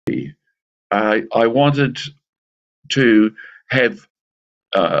I wanted to have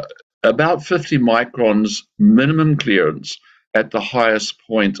uh, about 50 microns minimum clearance at the highest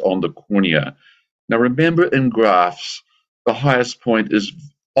point on the cornea. Now, remember in grafts, the highest point is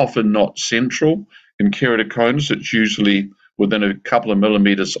often not central. In keratoconus, it's usually within a couple of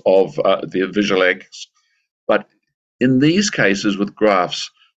millimeters of the visual axis. But in these cases with grafts,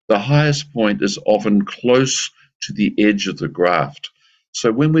 the highest point is often close to the edge of the graft.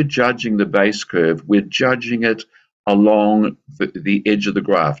 So when we're judging the base curve, we're judging it along the edge of the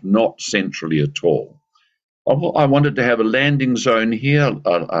graft, not centrally at all. I wanted to have a landing zone here.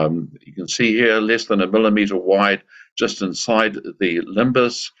 You can see here less than a millimeter wide, just inside the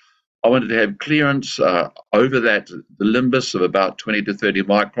limbus. I wanted to have clearance over the limbus of about 20 to 30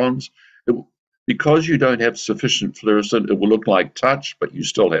 microns. Because you don't have sufficient fluorescent, it will look like touch, but you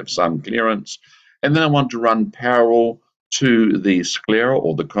still have some clearance. And then I want to run parallel to the sclera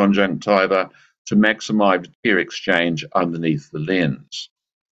or the conjunctiva to maximize tear exchange underneath the lens.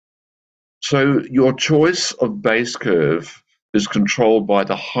 So your choice of base curve is controlled by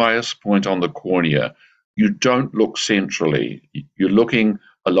the highest point on the cornea. You don't look centrally. You're looking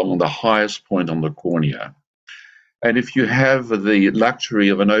along the highest point on the cornea. And if you have the luxury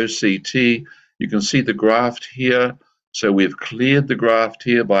of an OCT, you can see the graft here. So we've cleared the graft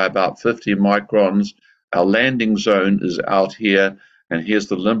here by about 50 microns. Our landing zone is out here, and here's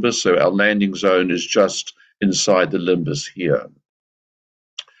the limbus. So our landing zone is just inside the limbus here.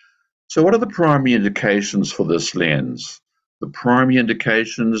 So what are the primary indications for this lens? The primary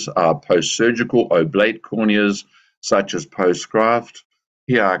indications are post-surgical oblate corneas, such as post-graft,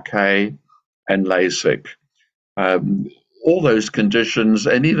 PRK, and LASIK. All those conditions,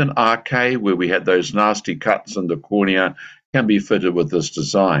 and even RK, where we had those nasty cuts in the cornea, can be fitted with this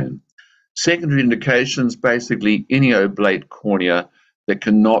design. Secondary indications, basically any oblate cornea that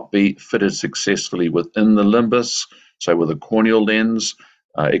cannot be fitted successfully within the limbus, so with a corneal lens.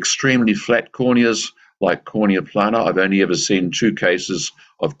 Extremely flat corneas, like cornea plana. I've only ever seen 2 cases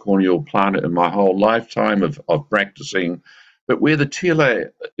of corneal plana in my whole lifetime of practicing, but where the tear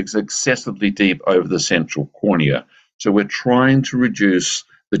layer is excessively deep over the central cornea. So we're trying to reduce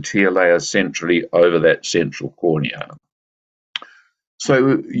the tear layer centrally over that central cornea.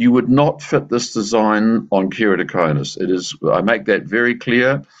 So you would not fit this design on keratoconus. I make that very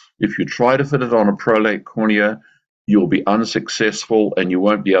clear. If you try to fit it on a prolate cornea, you'll be unsuccessful and you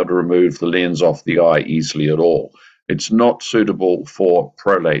won't be able to remove the lens off the eye easily at all. It's not suitable for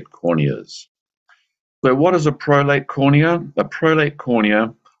prolate corneas. So what is a prolate cornea? A prolate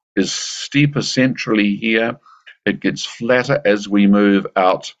cornea is steeper centrally here. It gets flatter as we move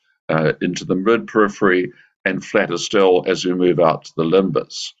out into the mid-periphery and flatter still as we move out to the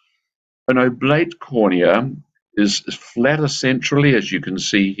limbus. An oblate cornea is flatter centrally, as you can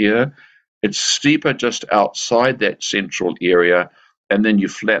see here. It's steeper just outside that central area, and then you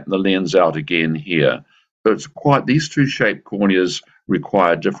flatten the lens out again here. So it's these 2 shaped corneas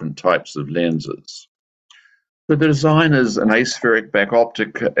require different types of lenses. So the design is an aspheric back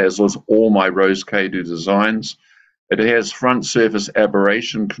optic, as was all my Rose-Cadu designs. It has front surface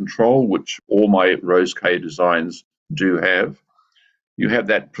aberration control, which all my Rose-Cadu designs do have. You have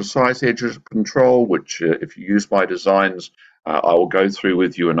that precise edge control, which if you use my designs, I will go through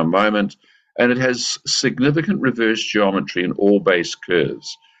with you in a moment. And it has significant reverse geometry in all base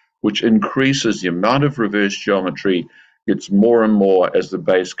curves, which increases the amount of reverse geometry. Gets more and more as the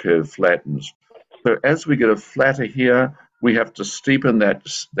base curve flattens. So as we get a flatter here, we have to steepen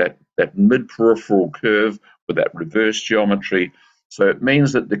that mid-peripheral curve with that reverse geometry. So it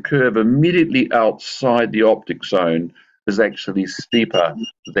means that the curve immediately outside the optic zone is actually steeper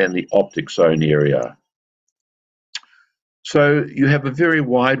than the optic zone area. So you have a very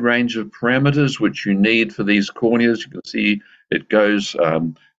wide range of parameters which you need for these corneas. You can see it goes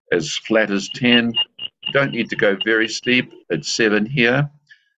as flat as 10. You don't need to go very steep at 7 here.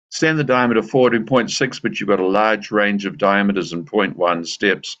 Standard diameter 14.6, but you've got a large range of diameters in 0.1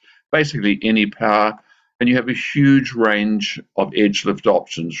 steps, basically any power, and you have a huge range of edge lift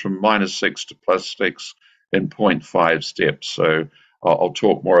options from -6 to +6 in 0.5 steps. So I'll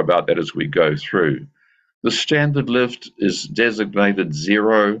talk more about that as we go through. The standard lift is designated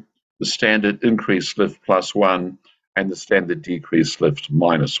 0, the standard increased lift +1, and the standard decreased lift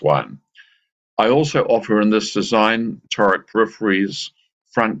 -1. I also offer in this design toric peripheries,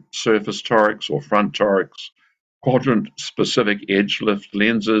 front surface torics or front torics, quadrant-specific edge lift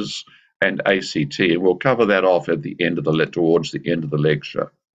lenses, and ACT. And we'll cover that off at the end of towards the end of the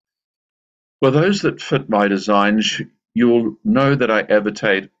lecture. For those that fit my designs, you'll know that I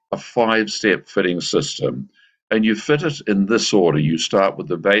advocate a 5-step fitting system, and you fit it in this order. You start with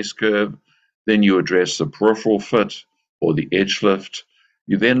the base curve, Then you address the peripheral fit or the edge lift.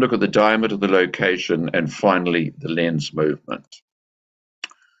 You then look at the diameter, the location, and finally the lens movement.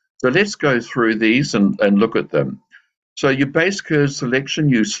 So let's go through these and look at them. So your base curve selection,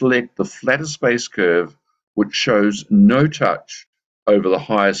 you select the flattest base curve, which shows no touch over the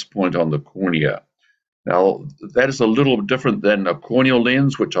highest point on the cornea. Now, that is a little different than a corneal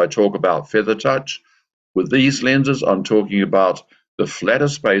lens, which I talk about feather touch. With these lenses, I'm talking about the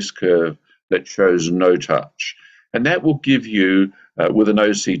flattest base curve that shows no touch. And that will give you, with an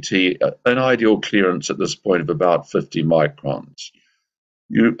OCT, an ideal clearance at this point of about 50 microns.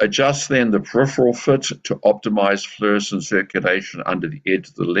 You adjust then the peripheral fit to optimize fluorescent circulation under the edge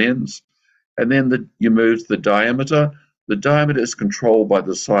of the lens. And then you move the diameter. The diameter is controlled by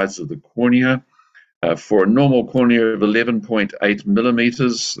the size of the cornea. For a normal cornea of 11.8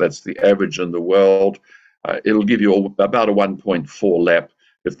 millimeters, that's the average in the world, it'll give you about a 1.4 lap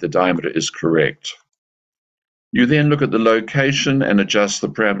if the diameter is correct. You then look at the location and adjust the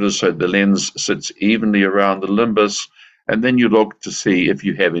parameters so the lens sits evenly around the limbus, and then you look to see if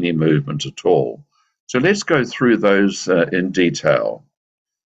you have any movement at all. So let's go through those in detail.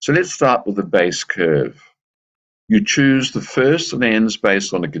 So let's start with the base curve. You choose the first lens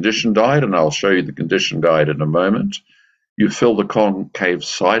based on a condition guide, and I'll show you the condition guide in a moment. You fill the concave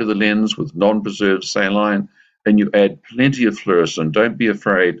side of the lens with non-preserved saline, and you add plenty of fluorescent. Don't be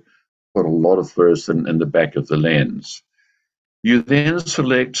afraid to put a lot of fluorescent in the back of the lens. You then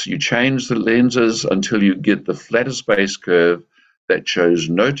you change the lenses until you get the flattest base curve that shows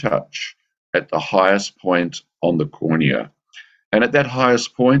no touch at the highest point on the cornea. And at that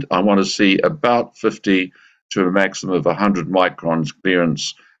highest point, I want to see about 50 to a maximum of 100 microns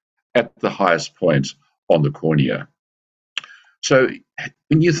clearance at the highest point on the cornea. So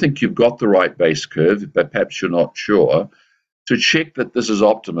when you think you've got the right base curve, but perhaps you're not sure, to check that this is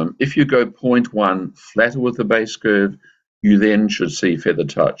optimum, if you go 0.1 flatter with the base curve, you then should see feather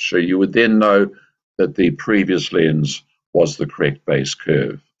touch. So you would then know that the previous lens was the correct base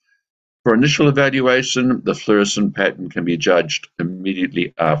curve. For initial evaluation, the fluorescent pattern can be judged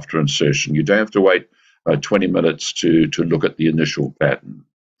immediately after insertion. You don't have to wait 20 minutes to look at the initial pattern.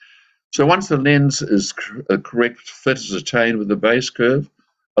 So once the lens is a correct fit is attained with the base curve,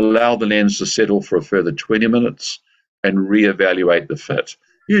 allow the lens to settle for a further 20 minutes and reevaluate the fit.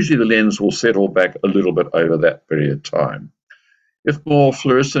 Usually the lens will settle back a little bit over that period of time. If more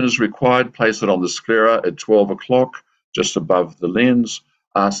fluorescent is required, place it on the sclera at 12 o'clock, just above the lens.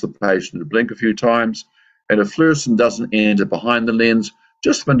 Ask the patient to blink a few times. And if fluorescent doesn't enter behind the lens,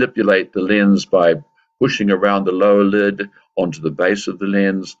 just manipulate the lens by pushing around the lower lid onto the base of the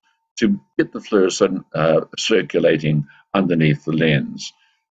lens to get the fluorescent circulating underneath the lens.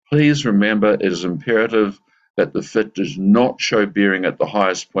 Please remember, it is imperative that the fit does not show bearing at the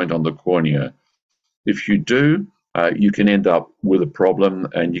highest point on the cornea. If you do, you can end up with a problem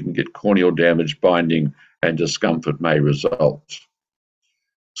and you can get corneal damage, binding, and discomfort may result.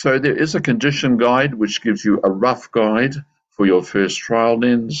 So there is a condition guide which gives you a rough guide for your first trial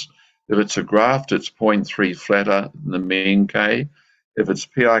lens. If it's a graft, it's 0.3 flatter than the mean K. If it's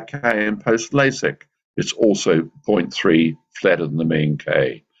PRK and post-LASIK, it's also 0.3 flatter than the mean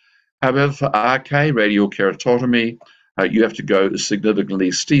K. However, for RK, radial keratotomy, you have to go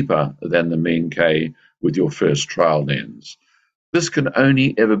significantly steeper than the mean K with your first trial lens. This can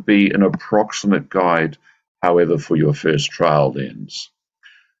only ever be an approximate guide, however, for your first trial lens.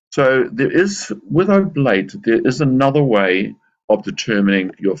 So with Oblate, there is another way of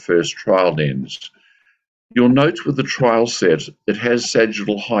determining your first trial lens. You'll note with the trial set, it has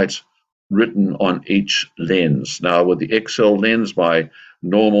sagittal height written on each lens. Now, with the XL lens, my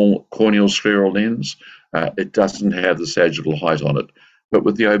normal corneal scleral lens, it doesn't have the sagittal height on it. But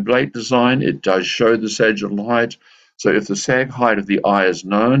with the Oblate design, it does show the sagittal height. So if the sag height of the eye is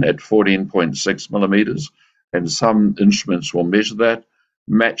known at 14.6 millimeters, and some instruments will measure that,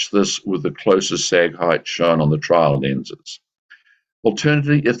 match this with the closest sag height shown on the trial lenses.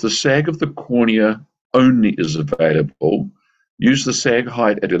 Alternatively, if the sag of the cornea only is available, use the sag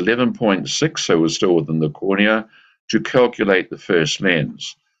height at 11.6, so we're still within the cornea, to calculate the first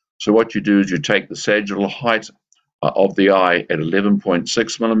lens. So what you do is you take the sagittal height of the eye at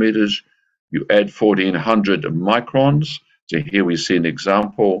 11.6 millimeters, you add 1400 microns. So here we see an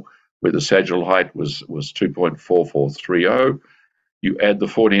example where the sagittal height was 2.4430. You add the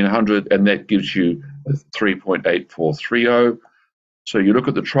 1400 and that gives you 3.8430. So you look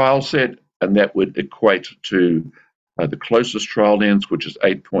at the trial set and that would equate to the closest trial lens, which is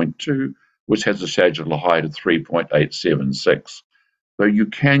 8.2, which has a sagittal height of 3.876. So you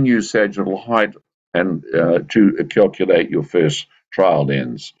can use sagittal height and to calculate your first trial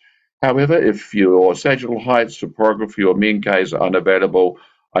lens. However, if your sagittal heights, topography, or mean Ks are unavailable,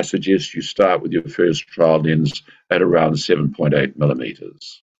 I suggest you start with your first trial lens at around 7.8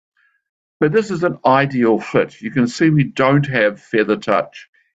 millimeters. But this is an ideal fit. You can see we don't have feather touch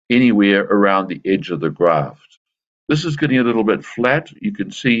anywhere around the edge of the graft. This is getting a little bit flat. You can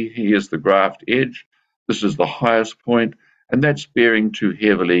see here's the graft edge. This is the highest point, and that's bearing too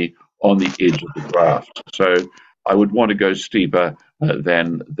heavily on the edge of the graft. So I would want to go steeper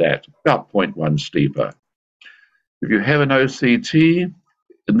than that, about 0.1 steeper. If you have an OCT,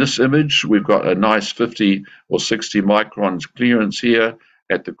 in this image, we've got a nice 50 or 60 microns clearance here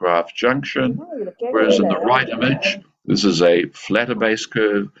at the graft junction, whereas in the right image, this is a flatter base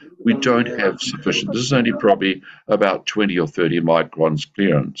curve. We don't have sufficient. This is only probably about 20 or 30 microns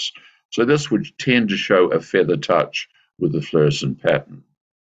clearance. So this would tend to show a feather touch with the fluorescent pattern.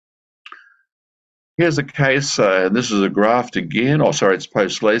 Here's a case, and this is a graft again, oh sorry, it's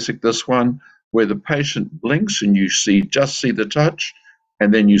post-LASIK, this one, where the patient blinks and you just see the touch,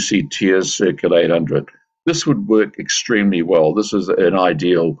 and then you see tears circulate under it. This would work extremely well. This is an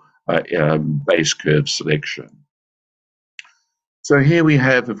ideal base curve selection. So here we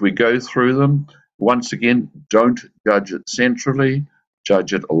have, if we go through them, once again, don't judge it centrally,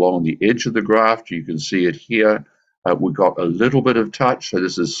 judge it along the edge of the graft. You can see it here. We've got a little bit of touch, so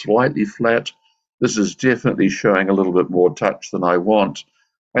this is slightly flat. This is definitely showing a little bit more touch than I want.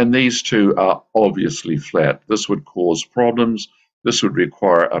 And these two are obviously flat. This would cause problems. This would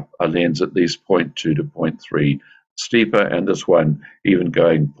require a lens at least 0.2 to 0.3 steeper, and this one even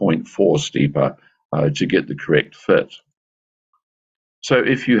going 0.4 steeper to get the correct fit. So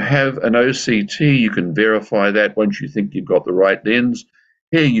if you have an OCT, you can verify that once you think you've got the right lens.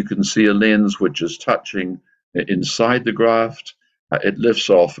 Here you can see a lens which is touching inside the graft. It lifts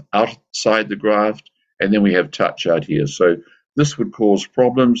off outside the graft, and then we have touch out here. So this would cause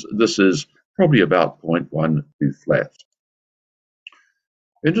problems. This is probably about 0.1 too flat.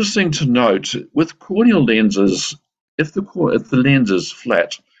 Interesting to note, with corneal lenses, if the lens is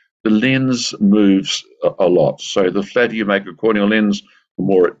flat, the lens moves a lot. So the flatter you make a corneal lens, the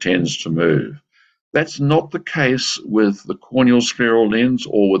more it tends to move. That's not the case with the corneal scleral lens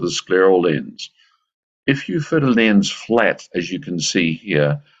or with a scleral lens. If you fit a lens flat, as you can see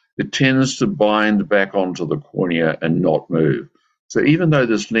here, it tends to bind back onto the cornea and not move. So even though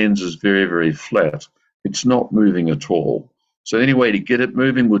this lens is very, very flat, it's not moving at all. So any way to get it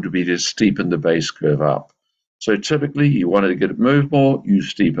moving would be to steepen the base curve up. So typically you wanted to get it move more, you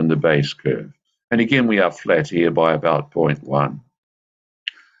steepen the base curve. And again, we are flat here by about 0.1.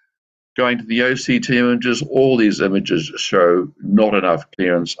 Going to the OCT images, all these images show not enough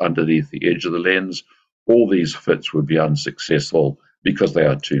clearance underneath the edge of the lens. All these fits would be unsuccessful because they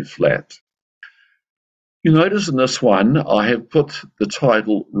are too flat. You notice in this one, I have put the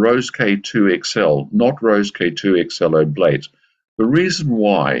title Rose K2 XL, not Rose K2 XL Oblate. The reason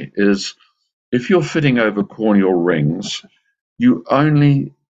why is if you're fitting over corneal rings, you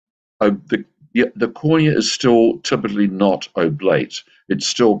only, the cornea is still typically not oblate. It's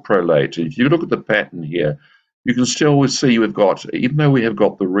still prolate. If you look at the pattern here, you can still see we've got, even though we have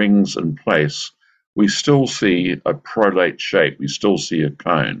got the rings in place, we still see a prolate shape. We still see a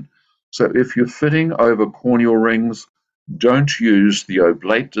cone. So if you're fitting over corneal rings, don't use the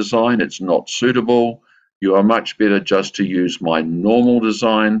oblate design. It's not suitable. You are much better just to use my normal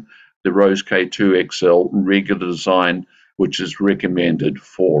design, the Rose K2 XL regular design, which is recommended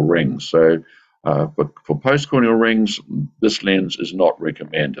for rings. So but for postcorneal rings, this lens is not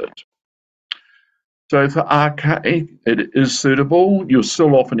recommended. So for RK, it is suitable. You'll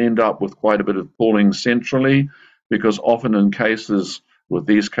still often end up with quite a bit of pulling centrally, because often in cases, with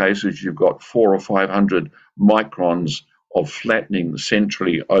these cases, you've got 400 or 500 microns of flattening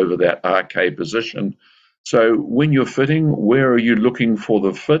centrally over that RK position. So when you're fitting, where are you looking for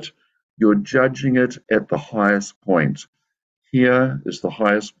the fit? You're judging it at the highest point. Here is the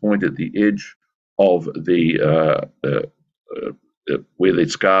highest point at the edge of the where the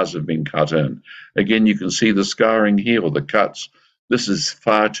scars have been cut in. Again, you can see the scarring here or the cuts. This is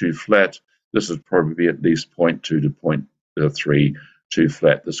far too flat. This is probably at least 0.2 to 0.3 too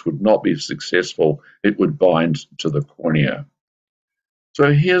flat. This would not be successful. It would bind to the cornea.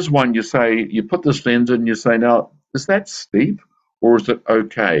 So here's one, you say, you put this lens in, you say, now, is that steep or is it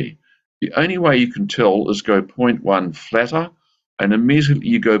okay? The only way you can tell is go 0.1 flatter, and immediately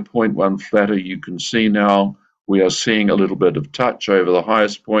you go 0.1 flatter, you can see now we are seeing a little bit of touch over the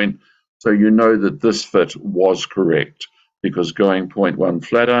highest point, so you know that this fit was correct, because going 0.1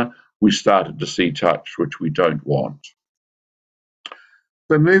 flatter, we started to see touch, which we don't want.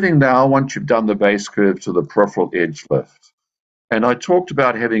 So moving now, once you've done the base curve, to the peripheral edge lift. And I talked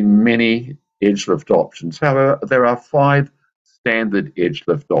about having many edge lift options. However, there are 5 standard edge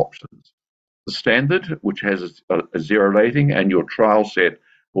lift options. The standard, which has a 0 rating, and your trial set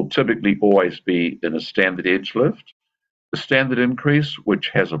will typically always be in a standard edge lift. The standard increase, which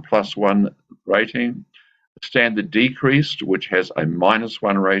has a +1 rating. The standard decreased, which has a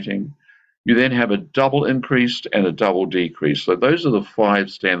 -1 rating. You then have a double increased and a double decreased. So those are the 5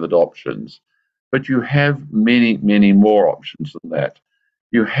 standard options. But you have many, many more options than that.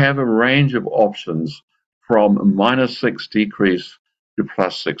 You have a range of options from -6 decrease to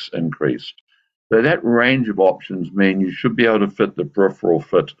 +6 increased. So that range of options mean you should be able to fit the peripheral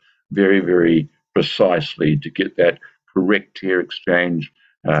fit very, very precisely to get that correct tear exchange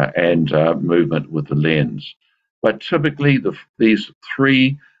and movement with the lens. But typically, these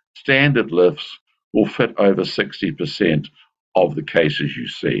 3 standard lifts will fit over 60% of the cases you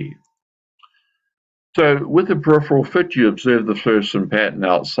see. So with the peripheral fit, you observe the fluorescent pattern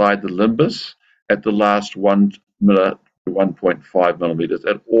outside the limbus at the last 1 to 1.5 millimeters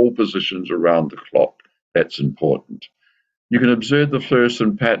at all positions around the clock. That's important. You can observe the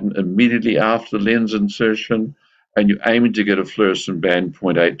fluorescent pattern immediately after the lens insertion, and you're aiming to get a fluorescent band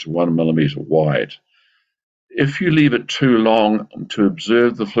 0.8 to 1 millimeter wide. If you leave it too long to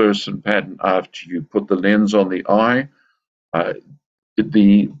observe the fluorescent pattern after you put the lens on the eye,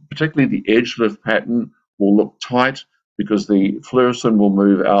 particularly the edge lift pattern will look tight because the fluorescent will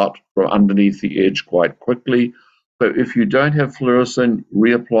move out from underneath the edge quite quickly. So if you don't have fluorescent,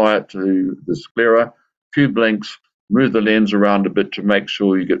 reapply it to the sclera, few blinks, move the lens around a bit to make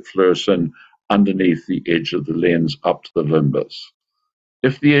sure you get fluorescent underneath the edge of the lens up to the limbus.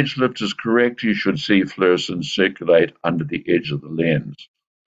 If the edge lift is correct, you should see fluorescent circulate under the edge of the lens.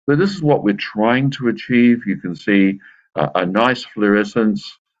 So this is what we're trying to achieve. You can see a nice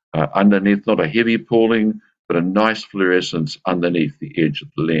fluorescence underneath, not a heavy pooling, but a nice fluorescence underneath the edge of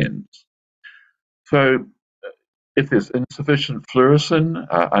the lens. So if there's insufficient fluorescence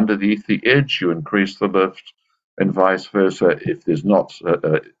underneath the edge, you increase the lift, and vice versa. If there's not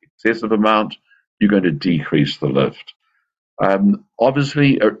an excessive amount, you're going to decrease the lift.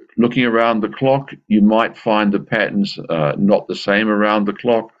 Obviously, looking around the clock, you might find the patterns not the same around the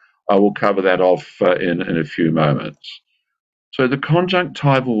clock. I will cover that off in a few moments. So the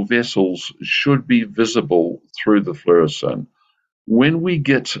conjunctival vessels should be visible through the fluorescent. When we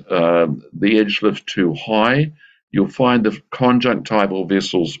get the edge lift too high, you'll find the conjunctival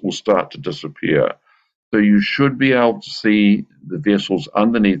vessels will start to disappear. So you should be able to see the vessels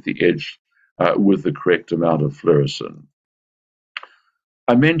underneath the edge with the correct amount of fluorescent.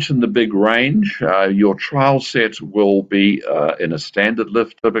 I mentioned the big range. Your trial set will be in a standard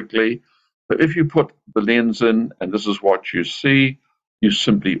lift typically. But if you put the lens in and this is what you see, you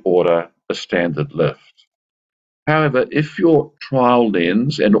simply order a standard lift. However, if your trial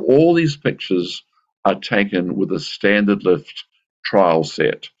lens and all these pictures are taken with a standard lift trial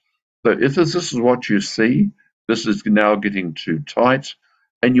set, so if this is what you see, this is now getting too tight,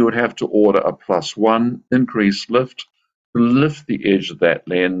 and you would have to order a +1 increased lift to lift the edge of that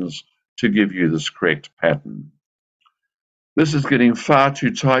lens to give you this correct pattern. This is getting far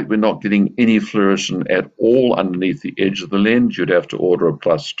too tight. We're not getting any fluorescent at all underneath the edge of the lens. You'd have to order a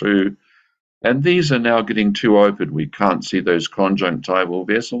 +2. And these are now getting too open. We can't see those conjunctival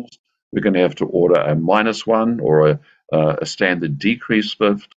vessels. We're going to have to order a -1 or a standard decrease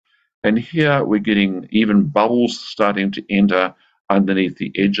lift. And here we're getting even bubbles starting to enter underneath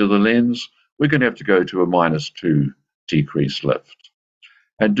the edge of the lens. We're going to have to go to a -2 decrease lift.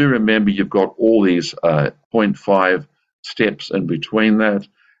 And do remember you've got all these 0.5 steps in between that,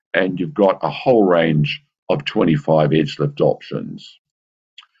 and you've got a whole range of 25 edge lift options.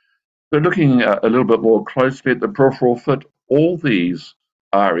 So looking a little bit more closely at the peripheral fit, all these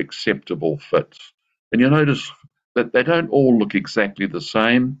are acceptable fits. And you'll notice that they don't all look exactly the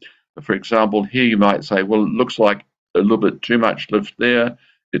same. For example, here you might say, well, it looks like a little bit too much lift there,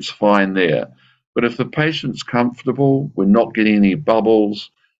 it's fine there. But if the patient's comfortable, we're not getting any bubbles,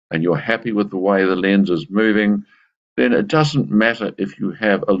 and you're happy with the way the lens is moving, then it doesn't matter if you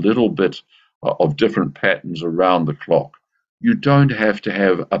have a little bit of different patterns around the clock. You don't have to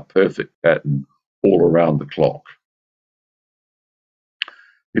have a perfect pattern all around the clock.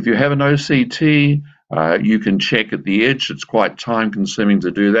 If you have an OCT, you can check at the edge. It's quite time consuming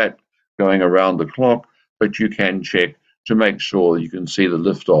to do that, going around the clock, but you can check to make sure you can see the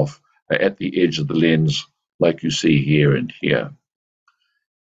lift off at the edge of the lens like you see here and here.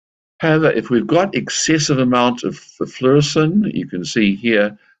 However, if we've got excessive amount of fluorescent, you can see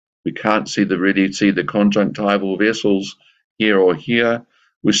here, we can't really see the conjunctival vessels here or here.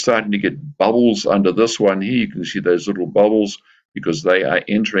 We're starting to get bubbles under this one here. You can see those little bubbles. because they are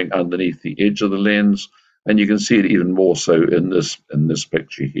entering underneath the edge of the lens, and you can see it even more so in this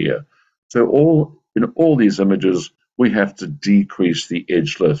picture here. So in all these images, we have to decrease the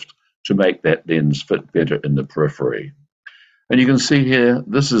edge lift to make that lens fit better in the periphery. And you can see here,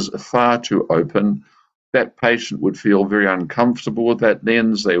 this is far too open. That patient would feel very uncomfortable with that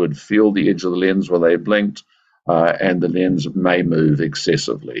lens. They would feel the edge of the lens where they blinked, and the lens may move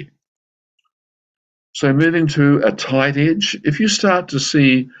excessively. So moving to a tight edge, if you start to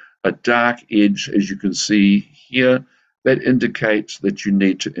see a dark edge, as you can see here, that indicates that you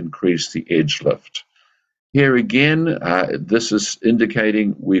need to increase the edge lift. Here again, this is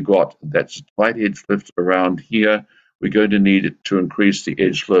indicating we've got that tight edge lift around here. We're going to need it to increase the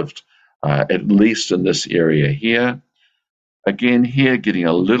edge lift at least in this area here. Again, here getting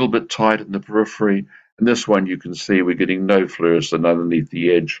a little bit tight in the periphery. And this one you can see we're getting no fluorescent underneath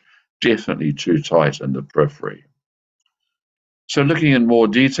the edge, definitely too tight in the periphery. So looking in more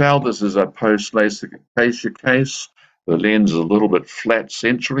detail, this is a post-LASIK aphasia case. The lens is a little bit flat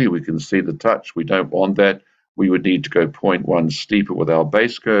centrally. We can see the touch. We don't want that. We would need to go 0.1 steeper with our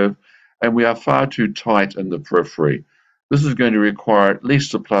base curve, and we are far too tight in the periphery. This is going to require at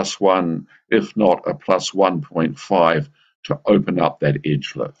least a +1, if not a +1.5, to open up that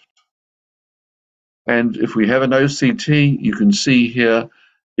edge lift. And if we have an OCT, you can see here,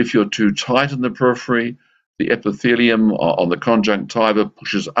 if you're too tight in the periphery, the epithelium on the conjunctiva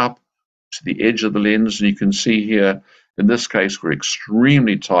pushes up to the edge of the lens, and you can see here, in this case, we're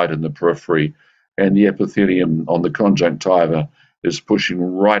extremely tight in the periphery, and the epithelium on the conjunctiva is pushing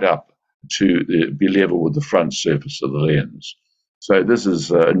right up to be level with the front surface of the lens. So this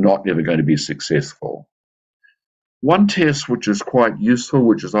is not ever going to be successful. One test which is quite useful,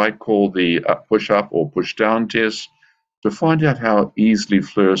 which is I call the push-up or push-down test, to find out how easily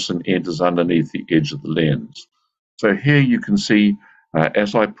fluorescent enters underneath the edge of the lens. So here you can see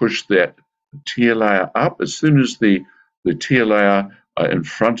as I push that tear layer up, as soon as the tear layer in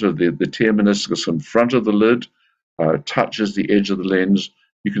front of the tear meniscus in front of the lid touches the edge of the lens,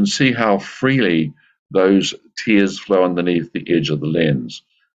 you can see how freely those tears flow underneath the edge of the lens.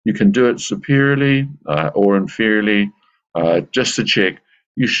 You can do it superiorly or inferiorly, just to check.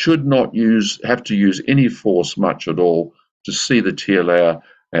 You should not have to use any force much at all to see the tear layer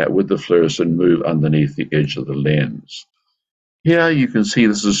with the fluorescent move underneath the edge of the lens. Here you can see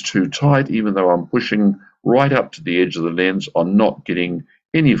this is too tight. Even though I'm pushing right up to the edge of the lens, I'm not getting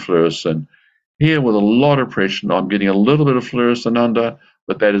any fluorescent. Here with a lot of pressure, I'm getting a little bit of fluorescent under,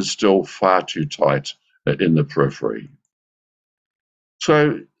 but that is still far too tight in the periphery.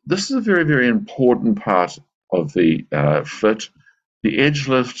 So this is a very, very important part of the fit. The edge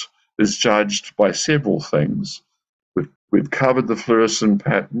lift is judged by several things. We've covered the fluorescent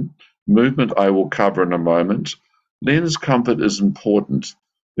pattern. Movement I will cover in a moment. Lens comfort is important.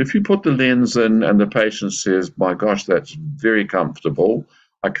 If you put the lens in and the patient says, my gosh, that's very comfortable,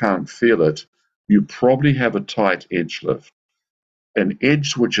 I can't feel it, you probably have a tight edge lift. An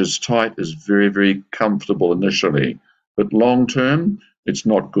edge which is tight is very, very comfortable initially, but long term, it's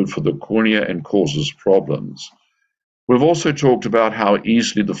not good for the cornea and causes problems. We've also talked about how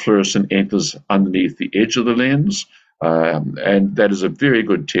easily the fluorescent enters underneath the edge of the lens, and that is a very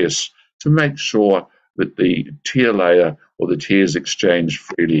good test to make sure that the tear layer or the tears exchange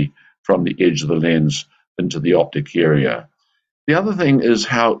freely from the edge of the lens into the optic area. The other thing is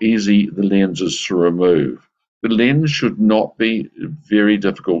how easy the lens is to remove. The lens should not be very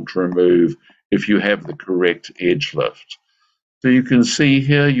difficult to remove if you have the correct edge lift. So you can see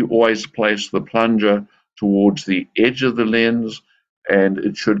here, you always place the plunger towards the edge of the lens, and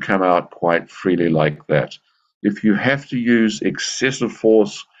it should come out quite freely like that. If you have to use excessive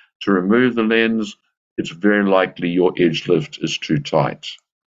force to remove the lens, it's very likely your edge lift is too tight.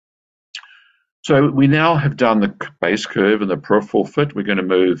 So we now have done the base curve and the peripheral fit. We're going to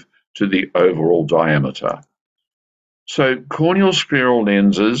move to the overall diameter. So corneal scleral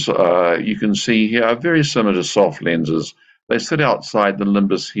lenses, you can see here, are very similar to soft lenses. They sit outside the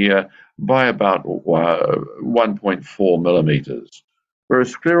limbus here by about 1.4 millimeters.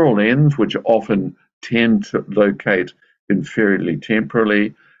 Whereas scleral lens, which often tend to locate inferiorly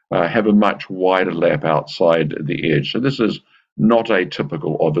temporally, have a much wider lap outside the edge. So this is not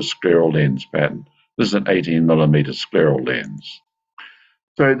atypical of a scleral lens pattern. This is an 18 millimeter scleral lens.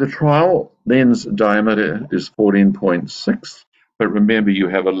 So the trial lens diameter is 14.6, but remember you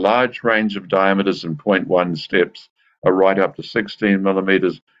have a large range of diameters in 0.1 steps, right up to 16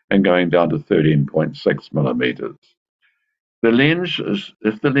 millimeters and going down to 13.6 millimeters. The lens,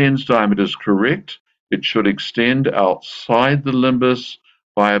 if the lens diameter is correct, it should extend outside the limbus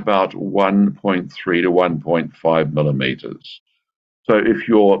by about 1.3 to 1.5 millimeters. So if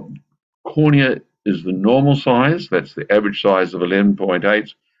your cornea is the normal size, that's the average size of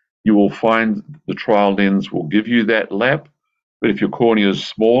 11.8, you will find the trial lens will give you that lap. But if your cornea is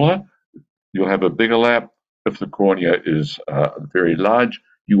smaller, you'll have a bigger lap. If the cornea is very large,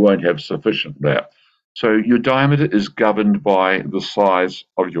 you won't have sufficient lap. So your diameter is governed by the size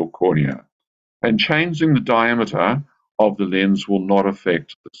of your cornea. And changing the diameter of the lens will not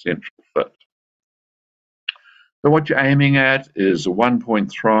affect the central fit. So what you're aiming at is a 1.3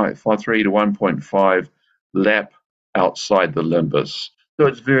 to 1.5 lap outside the limbus. So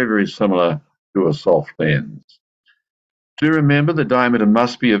it's very, very similar to a soft lens. Do remember the diameter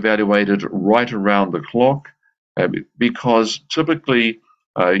must be evaluated right around the clock because typically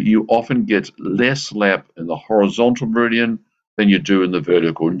you often get less lap in the horizontal meridian than you do in the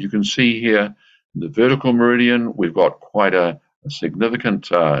vertical. And you can see here in the vertical meridian, we've got quite a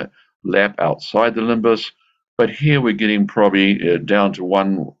significant lap outside the limbus. But here we're getting probably down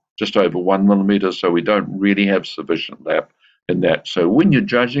to just over 1 millimeter, so we don't really have sufficient lap in that. So when you're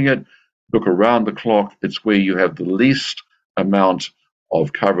judging it, look around the clock. It's where you have the least amount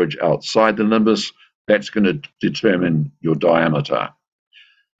of coverage outside the limbus. That's going to determine your diameter.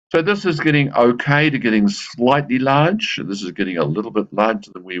 So this is getting okay to getting slightly large. This is getting a little bit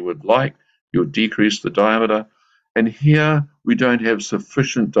larger than we would like. You'll decrease the diameter. And here we don't have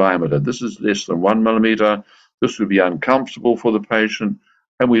sufficient diameter. This is less than 1 millimeter. This would be uncomfortable for the patient,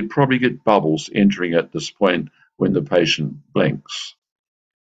 and we'd probably get bubbles entering at this point when the patient blinks.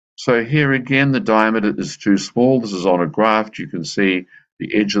 So here again, the diameter is too small. This is on a graft. You can see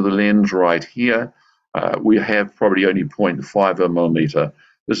the edge of the lens right here. We have probably only 0.5 millimeter.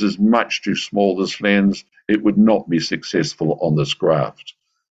 This is much too small, this lens. It would not be successful on this graft.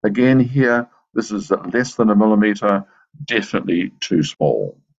 Again here, this is less than a millimeter, definitely too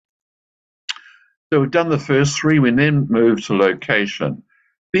small. So we've done the first three, we then move to location.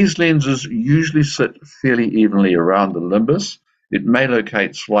 These lenses usually sit fairly evenly around the limbus. It may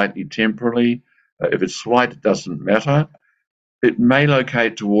locate slightly temporally. If it's slight, it doesn't matter. It may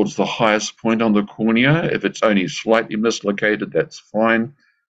locate towards the highest point on the cornea. If it's only slightly mislocated, that's fine.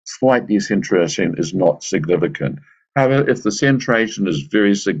 Slight decentration is not significant. However, if the centration is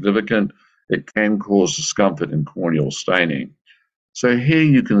very significant, it can cause discomfort and corneal staining. So here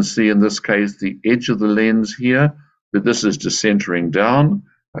you can see in this case the edge of the lens here, that this is decentering down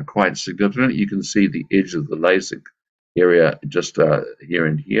quite significant. You can see the edge of the LASIK area just here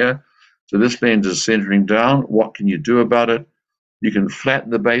and here. So this lens is centering down. What can you do about it? You can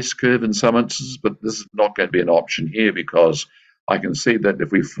flatten the base curve in some instances, but this is not going to be an option here because I can see that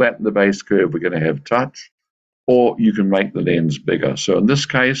if we flatten the base curve, we're going to have touch, or you can make the lens bigger. So in this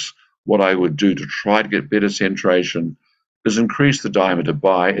case, what I would do to try to get better centration is increase the diameter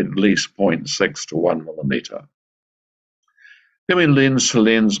by at least 0.6 to 1 millimeter. Then we lens to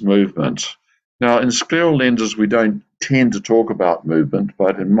lens movement. Now in scleral lenses, we don't tend to talk about movement,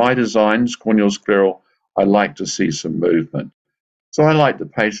 but in my designs, corneal scleral, I like to see some movement. So I like the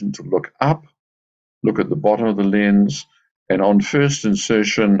patient to look up, look at the bottom of the lens, and on first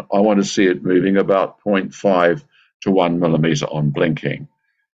insertion, I want to see it moving about 0.5 to 1 millimeter on blinking.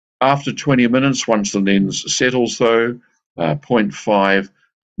 After 20 minutes, once the lens settles though, 0.5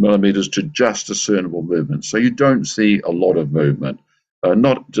 millimeters to just discernible movement. So you don't see a lot of movement,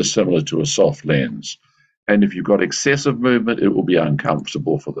 not dissimilar to a soft lens. And if you've got excessive movement, it will be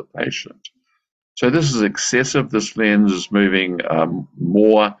uncomfortable for the patient. So this is excessive. This lens is moving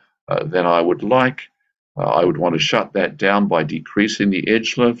more than I would like. I would want to shut that down by decreasing the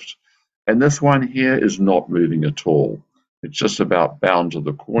edge lift. And this one here is not moving at all. It's just about bound to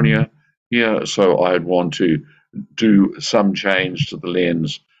the cornea here. So I'd want to do some change to the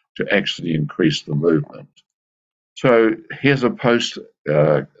lens to actually increase the movement. So here's a post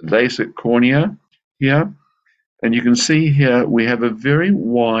LASIK cornea here. And you can see here we have a very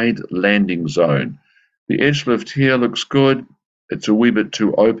wide landing zone. The edge lift here looks good. It's a wee bit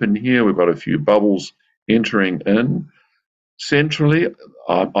too open here. We've got a few bubbles entering in. Centrally,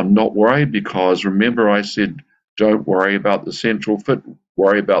 I'm not worried because remember I said don't worry about the central fit,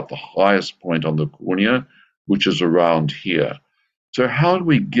 worry about the highest point on the cornea, which is around here. So how do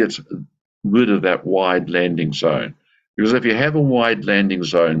we get rid of that wide landing zone? Because if you have a wide landing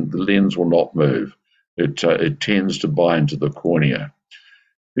zone, the lens will not move. It tends to bind to the cornea.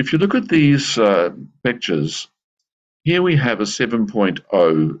 If you look at these pictures, here we have a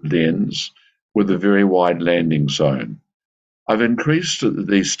 7.0 lens with a very wide landing zone. I've increased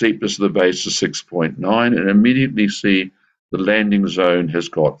the steepness of the base to 6.9 and immediately see the landing zone has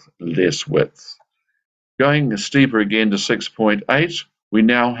got less width. Going steeper again to 6.8, we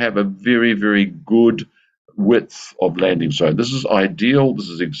now have a very, very good width of landing zone. This is ideal. This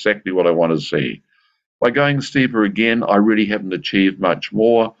is exactly what I want to see. By going steeper again, I really haven't achieved much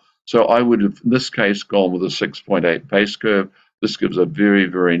more. So I would have, in this case, gone with a 6.8 base curve. This gives a very,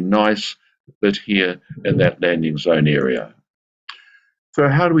 very nice bit here in that landing zone area. So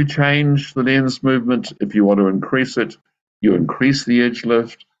how do we change the lens movement? If you want to increase it, you increase the edge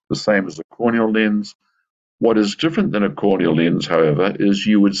lift, the same as a corneal lens. What is different than a corneal lens, however, is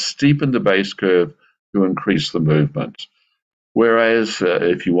you would steepen the base curve to increase the movement. Whereas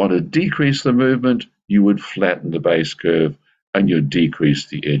if you want to decrease the movement, you would flatten the base curve and you'd decrease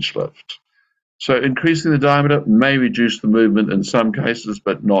the edge lift. So increasing the diameter may reduce the movement in some cases,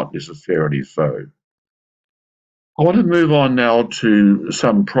 but not necessarily so. I want to move on now to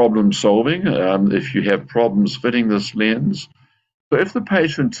some problem solving. If you have problems fitting this lens, so if the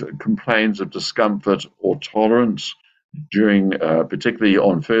patient complains of discomfort or tolerance during, particularly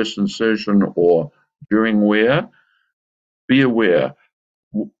on first insertion or during wear, be aware.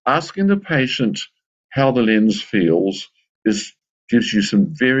 Asking the patient how the lens feels gives you some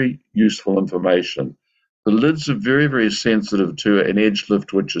very useful information. The lids are very, very sensitive to an edge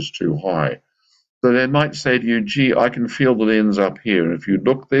lift which is too high. So they might say to you, gee, I can feel the lens up here. And if you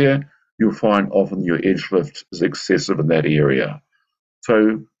look there, you'll find often your edge lift is excessive in that area.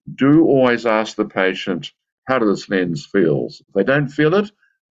 So do always ask the patient, how does this lens feel? If they don't feel it,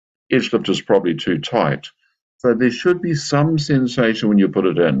 edge lift is probably too tight. So there should be some sensation when you put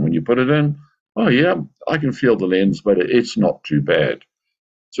it in. When you put it in, oh yeah, I can feel the lens, but it's not too bad.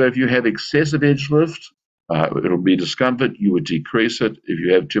 So if you have excessive edge lift, it'll be discomfort, you would decrease it. If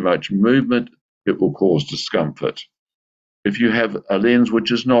you have too much movement, it will cause discomfort. If you have a lens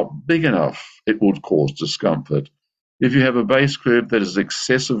which is not big enough, it will cause discomfort. If you have a base curve that is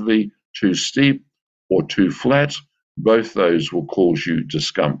excessively too steep or too flat, both those will cause you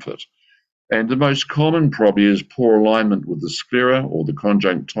discomfort. And the most common probably is poor alignment with the sclera or the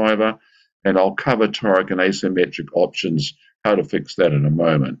conjunctiva, and I'll cover toric and asymmetric options, how to fix that in a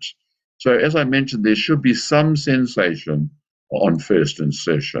moment. So as I mentioned, there should be some sensation on first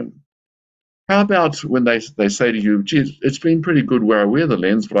insertion. How about when they say to you, geez, it's been pretty good where I wear the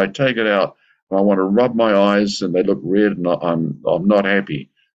lens, but I take it out and I want to rub my eyes and they look red and I'm not happy.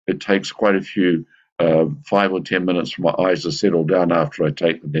 It takes quite a few 5 or 10 minutes for my eyes to settle down after I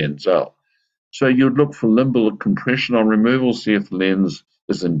take the lens out. So you'd look for limbal compression on removal, see if the lens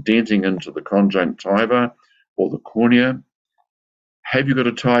is indenting into the conjunctiva or the cornea. Have you got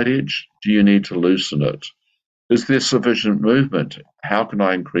a tight edge? Do you need to loosen it? Is there sufficient movement? How can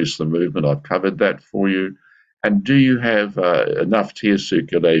I increase the movement? I've covered that for you. And do you have enough tear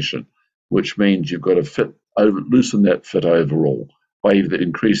circulation, which means you've got to loosen that fit overall by either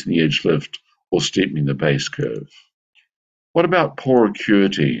increasing the edge lift or steepening the base curve. What about poor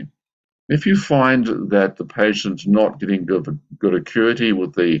acuity? If you find that the patient's not getting good acuity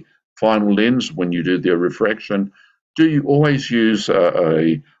with the final lens when you do their refraction, do you always use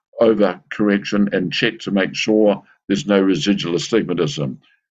a overcorrection and check to make sure there's no residual astigmatism?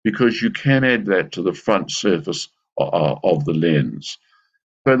 Because you can add that to the front surface of the lens.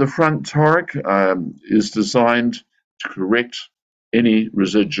 So the front toric is designed to correct any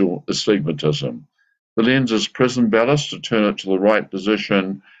residual astigmatism. The lens is prism ballast to turn it to the right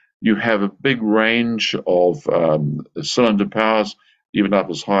position. You have a big range of cylinder powers, even up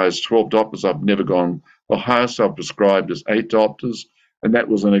as high as 12 Doppers. I've never gone, the highest I've prescribed is 8 Doppers, and that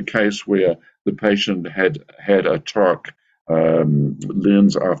was in a case where the patient had a toric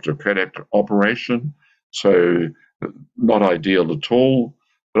lens after a cataract operation, so not ideal at all.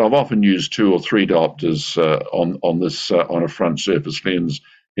 But I've often used 2 or 3 Doppers on a front surface lens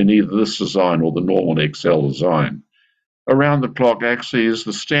in either this design or the normal XL design. Around the clock axis,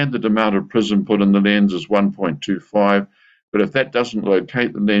 the standard amount of prism put in the lens is 1.25, but if that doesn't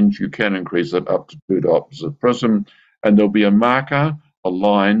locate the lens, you can increase it up to 2 Doppers of prism, and there'll be a marker, a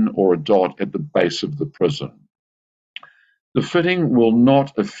line, or a dot at the base of the prism. The fitting will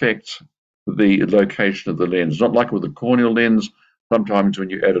not affect the location of the lens, not like with a corneal lens. Sometimes when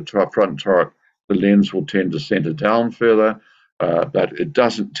you add a front toric, the lens will tend to center down further, but it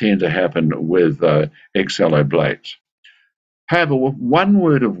doesn't tend to happen with XL Oblate. However, one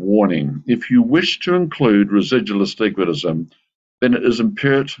word of warning: if you wish to include residual astigmatism, then it is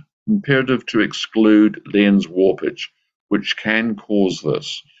imperative to exclude lens warpage, which can cause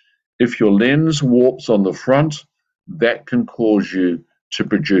this. If your lens warps on the front, that can cause you to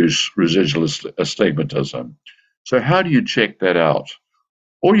produce residual astigmatism. So how do you check that out?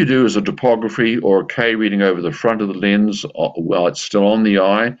 All you do is a topography or a K reading over the front of the lens while it's still on the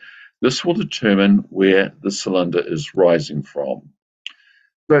eye. This will determine where the cylinder is rising from.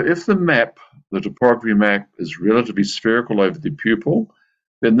 So if the map the topography map is relatively spherical over the pupil,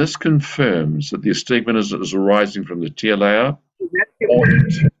 then this confirms that the astigmatism is arising from the tear layer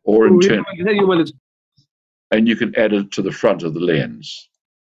or internal, and you can add it to the front of the lens.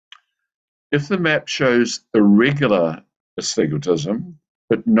 If the map shows irregular astigmatism,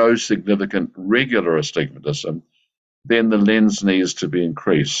 but no significant regular astigmatism, then the lens needs to be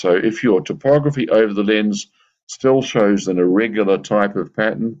increased. So if your topography over the lens still shows an irregular type of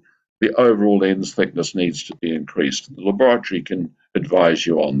pattern, the overall lens thickness needs to be increased. The laboratory can advise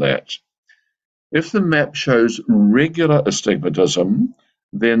you on that. If the map shows regular astigmatism,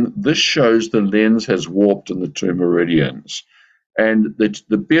 then this shows the lens has warped in the two meridians. And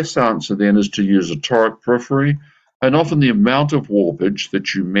the best answer then is to use a toric periphery, and often the amount of warpage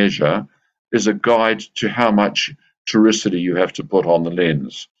that you measure is a guide to how much toricity you have to put on the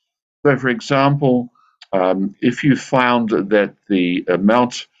lens. So for example, if you found that the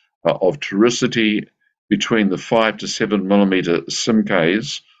amount of toricity between the 5 to 7 millimeter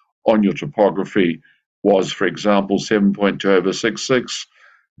Simcays on your topography was, for example, 7.2/66,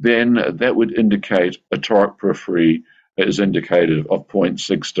 then that would indicate a toric periphery is indicative of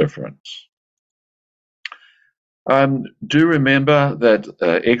 0.6 difference. Do remember that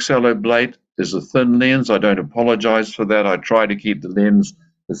XL-Oblate is a thin lens. I don't apologize for that. I try to keep the lens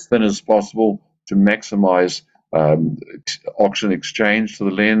as thin as possible to maximize oxygen exchange to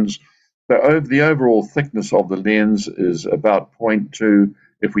the lens. So the overall thickness of the lens is about 0.2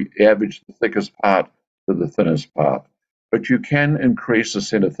 if we average the thickest part to the thinnest part. But you can increase the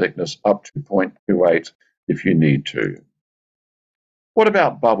center thickness up to 0.28 if you need to. What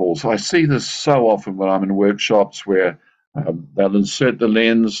about bubbles? I see this so often when I'm in workshops where they'll insert the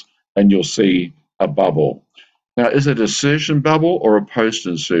lens and you'll see a bubble. Now, is it a insertion bubble or a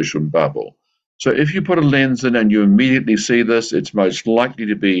post-insertion bubble? So if you put a lens in and you immediately see this, it's most likely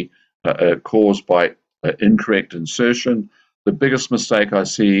to be caused by incorrect insertion. The biggest mistake I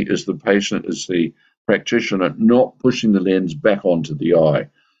see is the practitioner not pushing the lens back onto the eye.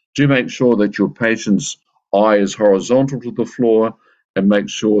 Do make sure that your patient's eye is horizontal to the floor, and make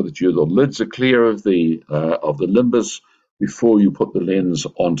sure that the lids are clear of the limbus before you put the lens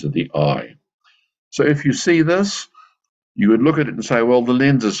onto the eye. So if you see this, you would look at it and say, well, the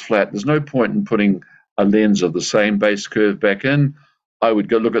lens is flat. There's no point in putting a lens of the same base curve back in. I would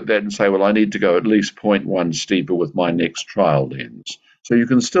go look at that and say, well, I need to go at least 0.1 steeper with my next trial lens. So you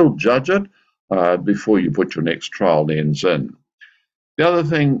can still judge it before you put your next trial lens in. The other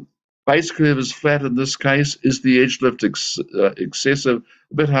thing, base curve is flat in this case. Is the edge lift excessive?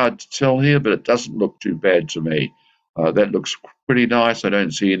 A bit hard to tell here, but it doesn't look too bad to me. That looks pretty nice. I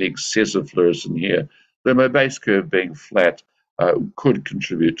don't see any excessive fluorescence here. So my base curve being flat could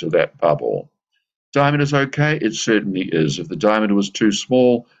contribute to that bubble. Diameter is okay? It certainly is. If the diameter was too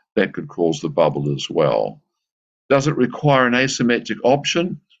small, that could cause the bubble as well. Does it require an asymmetric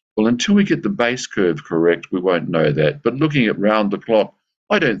option? Well, until we get the base curve correct, we won't know that. But looking at round the clock,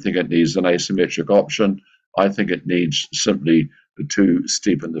 I don't think it needs an asymmetric option. I think it needs simply to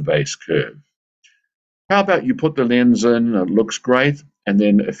steepen the base curve. How about you put the lens in, it looks great, and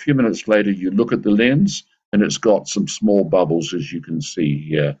then a few minutes later you look at the lens and it's got some small bubbles, as you can see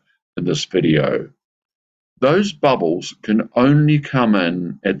here in this video. Those bubbles can only come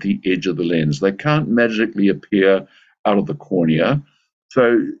in at the edge of the lens. They can't magically appear out of the cornea.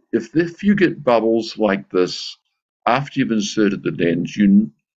 So if you get bubbles like this after you've inserted the lens, you've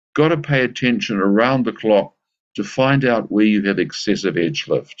got to pay attention around the clock to find out where you have excessive edge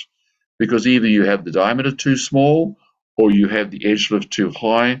lift. Because either you have the diameter too small or you have the edge lift too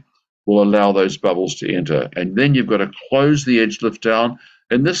high, will allow those bubbles to enter. And then you've got to close the edge lift down.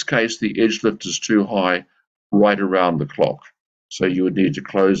 In this case, the edge lift is too high right around the clock. So you would need to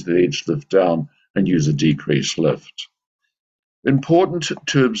close the edge lift down and use a decreased lift. Important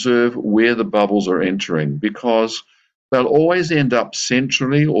to observe where the bubbles are entering, because they'll always end up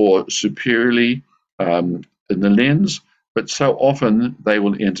centrally or superiorly in the lens, but so often they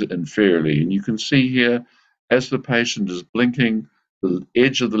will enter inferiorly. And you can see here, as the patient is blinking, the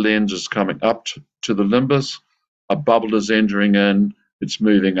edge of the lens is coming up to the limbus, a bubble is entering in, it's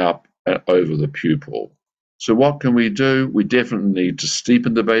moving up and over the pupil. So what can we do? We definitely need to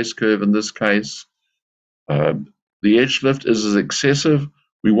steepen the base curve in this case. The edge lift is excessive.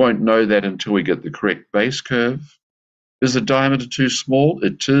 We won't know that until we get the correct base curve. Is the diameter too small?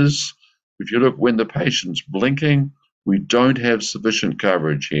 It is. If you look when the patient's blinking, we don't have sufficient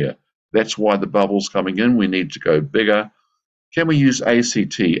coverage here. That's why the bubble's coming in. We need to go bigger. Can we use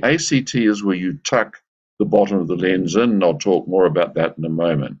ACT? ACT is where you tuck the bottom of the lens in, and I'll talk more about that in a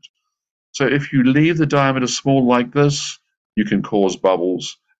moment. So if you leave the diameter small like this, you can cause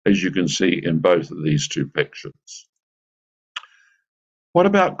bubbles, as you can see in both of these two pictures. What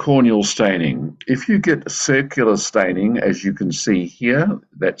about corneal staining? If you get circular staining, as you can see here,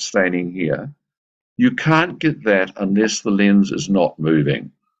 that staining here, you can't get that unless the lens is not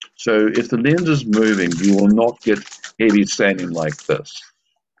moving. So if the lens is moving, you will not get heavy staining like this.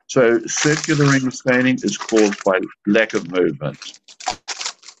 So circular ring staining is caused by lack of movement.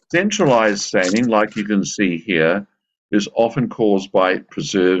 Centralized staining, like you can see here, is often caused by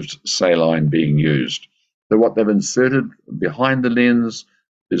preserved saline being used. So what they've inserted behind the lens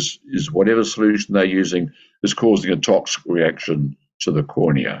is whatever solution they're using is causing a toxic reaction to the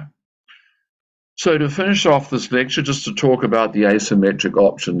cornea. So to finish off this lecture, just to talk about the asymmetric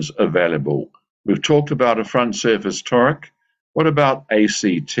options available. We've talked about a front surface toric. What about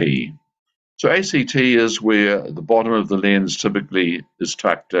ACT? So ACT is where the bottom of the lens typically is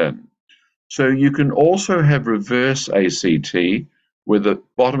tucked in. So you can also have reverse ACT where the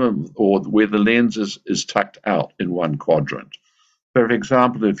bottom or where the lens is tucked out in one quadrant. So for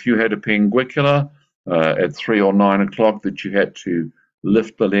example, if you had a pinguicular at 3 or 9 o'clock that you had to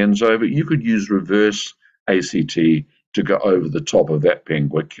lift the lens over, you could use reverse ACT to go over the top of that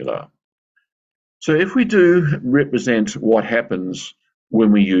pinguicular. So if we do represent what happens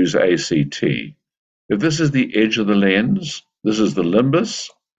when we use ACT, if this is the edge of the lens, this is the limbus.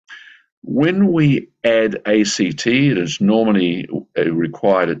 When we add ACT, it is normally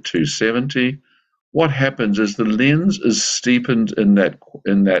required at 270. What happens is the lens is steepened in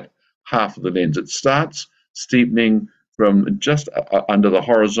that half of the lens. It starts steepening from just under the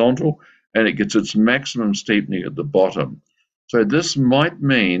horizontal, and it gets its maximum steepening at the bottom. So this might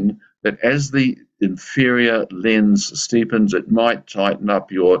mean that as the inferior lens steepens, it might tighten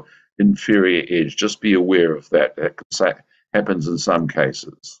up your inferior edge. Just be aware of that. That happens in some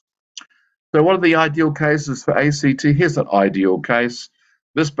cases. So what are the ideal cases for ACT? Here's an ideal case.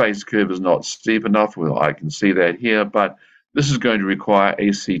 This base curve is not steep enough. Well, I can see that here, but this is going to require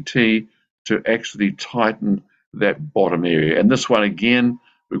ACT to actually tighten that bottom area. And this one, again,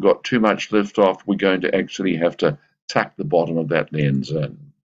 we've got too much lift off. We're going to actually have to tuck the bottom of that lens in.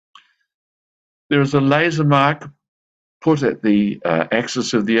 There is a laser mark put at the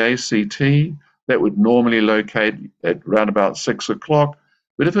axis of the ACT that would normally locate at around about 6 o'clock.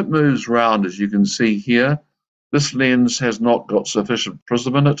 But if it moves round, as you can see here, this lens has not got sufficient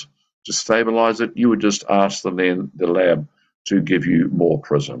prism in it to stabilize it. You would just ask the lab to give you more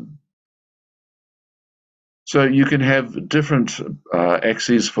prism. So you can have different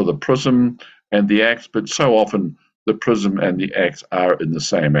axes for the prism and the axe, but so often the prism and the axe are in the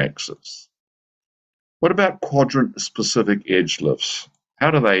same axis. What about quadrant-specific edge lifts? How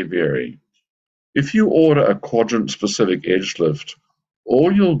do they vary? If you order a quadrant-specific edge lift,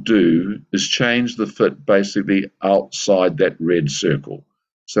 all you'll do is change the fit basically outside that red circle,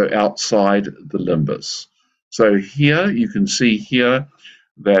 so outside the limbus. So here you can see here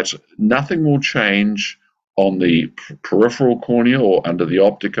that nothing will change on the peripheral cornea or under the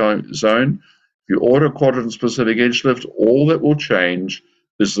optic zone. If you order a quadrant-specific edge lift, all that will change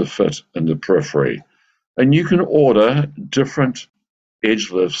is the fit in the periphery. And you can order different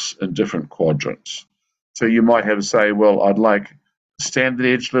edge lifts in different quadrants. So you might have to say, well, I'd like standard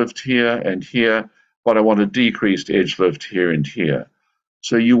edge lift here, but I want a decreased edge lift here and here.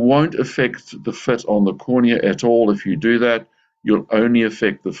 So you won't affect the fit on the cornea at all if you do that. You'll only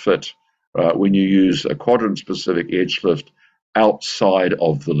affect the fit when you use a quadrant-specific edge lift outside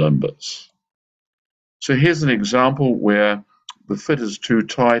of the limbus. So here's an example where the fit is too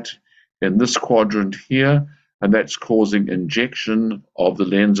tight in this quadrant here, and that's causing injection of the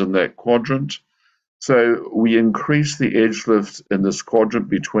lens in that quadrant. So we increase the edge lift in this quadrant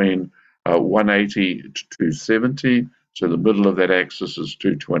between 180 to 270. So the middle of that axis is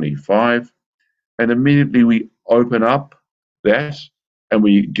 225. And immediately we open up that and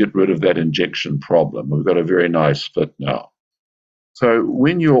we get rid of that injection problem. We've got a very nice fit now. So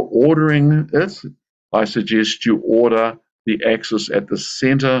when you're ordering it, I suggest you order the axis at the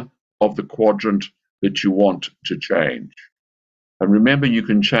center of the quadrant that you want to change. And remember, you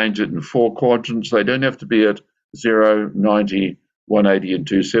can change it in 4 quadrants. They don't have to be at 0, 90, 180, and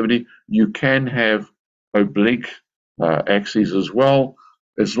 270. You can have oblique axes as well.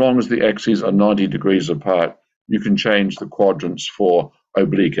 As long as the axes are 90 degrees apart, you can change the quadrants for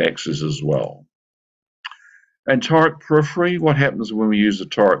oblique axes as well. And toric periphery, what happens when we use a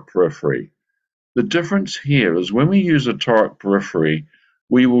toric periphery? The difference here is when we use a toric periphery,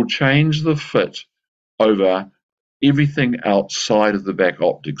 we will change the fit over everything outside of the back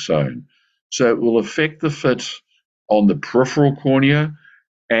optic zone. So it will affect the fit on the peripheral cornea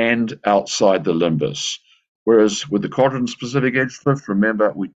and outside the limbus. Whereas with the quadrant-specific edge lift,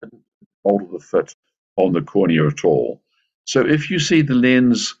 remember, we didn't alter the fit on the cornea at all. So if you see the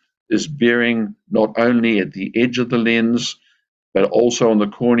lens is bearing not only at the edge of the lens, but also on the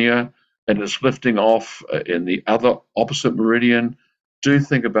cornea, and is lifting off in the other opposite meridian, do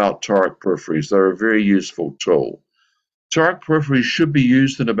think about toric peripheries. They're a very useful tool. Toric peripheries should be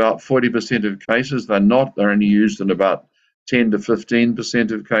used in about 40% of cases. They're not. They're only used in about 10 to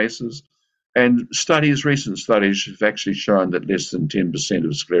 15% of cases. And recent studies have actually shown that less than 10%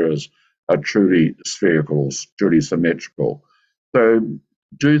 of scleras are truly spherical or truly symmetrical. So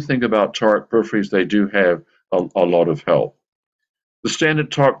do think about toric peripheries. They do have a lot of help. The standard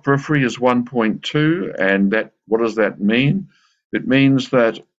toric periphery is 1.2, and what does that mean? It means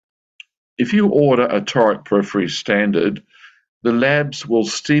that if you order a toric periphery standard, the labs will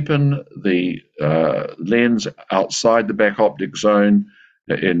steepen the lens outside the back optic zone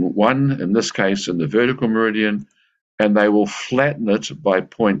in this case, in the vertical meridian, and they will flatten it by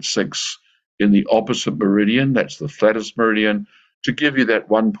 0.6 in the opposite meridian, that's the flattest meridian, to give you that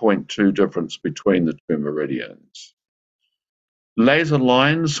 1.2 difference between the two meridians. Laser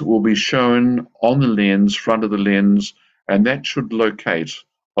lines will be shown on the lens, front of the lens, and that should locate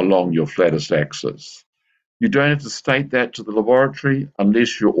along your flattest axis. You don't have to state that to the laboratory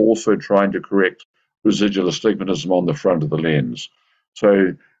unless you're also trying to correct residual astigmatism on the front of the lens.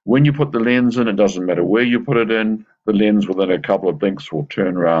 So when you put the lens in, it doesn't matter where you put it in, the lens within a couple of blinks will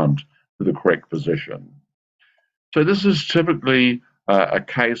turn around to the correct position. So this is typically a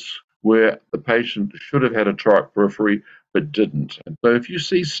case where the patient should have had a toric periphery but didn't. And so if you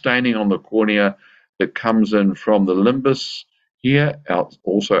see staining on the cornea that comes in from the limbus here,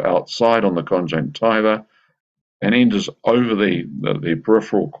 also outside on the conjunctiva, and enters over the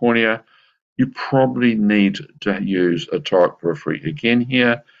peripheral cornea, you probably need to use a toric periphery. Again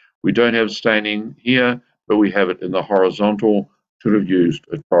here, we don't have staining here, but we have it in the horizontal, should have used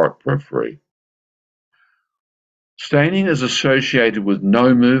a toric periphery. Staining is associated with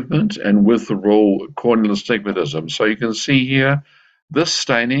no movement and with the rule corneal astigmatism. So you can see here, this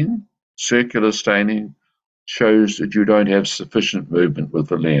staining, circular staining, shows that you don't have sufficient movement with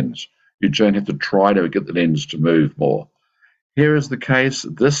the lens. You don't have to try to get the lens to move more. Here is the case.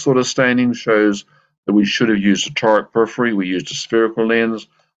 This sort of staining shows that we should have used a toric periphery. We used a spherical lens.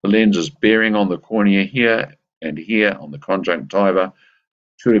 The lens is bearing on the cornea here and here on the conjunctiva.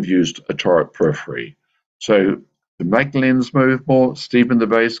 Should have used a toric periphery. So to make the lens move more, steepen the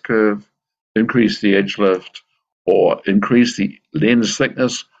base curve, increase the edge lift, or increase the lens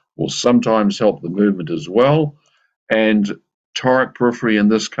thickness will sometimes help the movement as well. And toric periphery in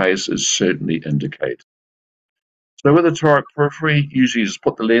this case is certainly indicated. So with a toric periphery, usually just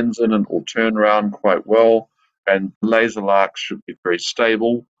put the lens in and it will turn around quite well, and laser arc should be very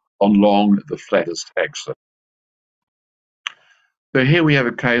stable along the flattest axis. So here we have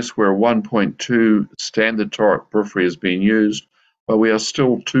a case where a 1.2 standard toric periphery is being used, but we are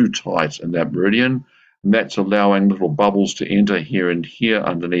still too tight in that meridian, and that's allowing little bubbles to enter here and here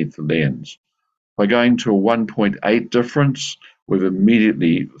underneath the lens. By going to a 1.8 difference, we've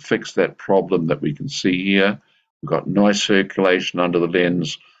immediately fixed that problem that we can see here. We've got nice circulation under the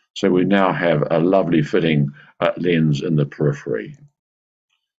lens, so we now have a lovely fitting lens in the periphery.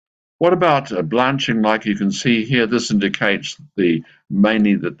 What about blanching? Like you can see here, this indicates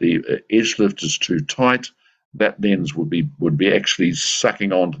mainly that the edge lift is too tight. That lens would be actually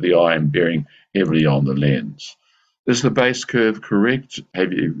sucking onto the eye and bearing heavily on the lens. Is the base curve correct?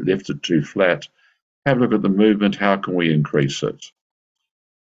 Have you left it too flat? Have a look at the movement. How can we increase it?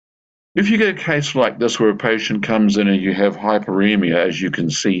 If you get a case like this where a patient comes in and you have hyperemia, as you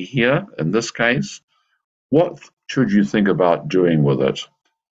can see here in this case, what should you think about doing with it?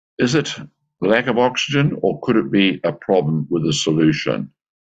 Is it lack of oxygen, or could it be a problem with the solution?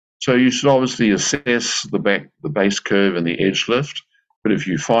 So you should obviously assess the base curve and the edge lift, but if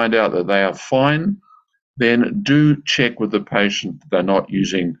you find out that they are fine, then do check with the patient that they're not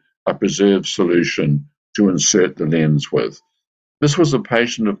using a preserved solution to insert the lens with. This was a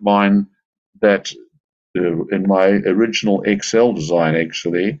patient of mine that in my original XL design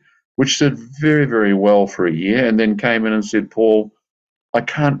actually, which did very, very well for a year, and then came in and said, Paul, I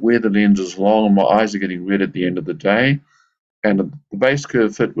can't wear the lenses long and my eyes are getting red at the end of the day. And the base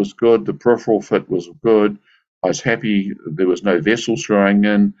curve fit was good, the peripheral fit was good. I was happy there was no vessels growing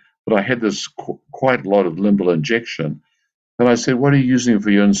in, but I had this quite a lot of limbal injection. And I said, what are you using for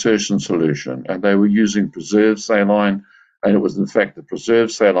your insertion solution? And they were using preserved saline, and it was in fact the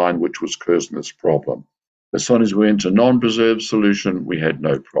preserved saline which was causing this problem. As soon as we went to non-preserved solution, we had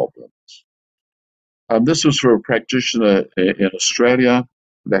no problems. This was for a practitioner in Australia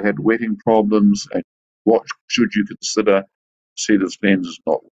that had wetting problems, and What should you consider? See, this lens is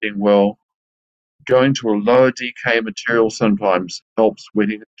not working well. Going to a lower decay material sometimes helps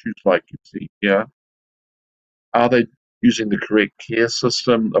wetting it, like you see here. Are they using the correct care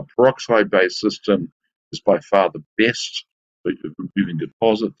system? A peroxide-based system is by far the best for removing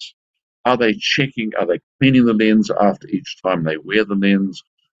deposits. Are they cleaning the lens after each time they wear the lens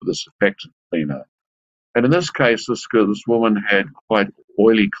with a surfactant cleaner? And in this case, this woman had quite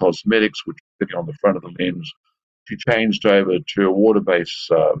oily cosmetics, which were sitting on the front of the lens. She changed over to a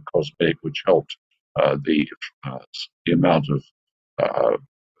water-based cosmetic, which helped the amount of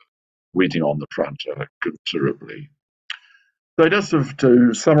wetting on the front considerably. So just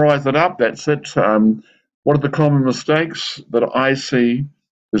to summarize it up, that's it. One of the common mistakes that I see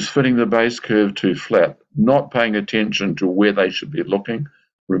is fitting the base curve too flat, not paying attention to where they should be looking.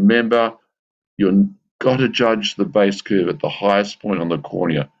 Remember, you've got to judge the base curve at the highest point on the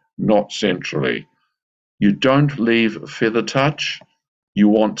cornea, not centrally. You don't leave feather touch. You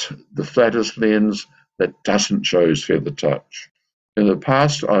want the flattest lens that doesn't show feather touch. In the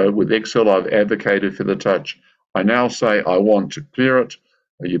past, with Excel, I've advocated feather touch. I now say I want to clear it.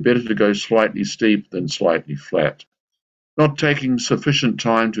 You're better to go slightly steep than slightly flat. Not taking sufficient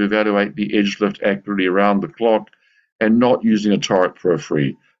time to evaluate the edge lift accurately around the clock, and not using a toric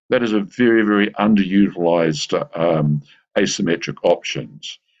periphery. That is a very, very underutilized asymmetric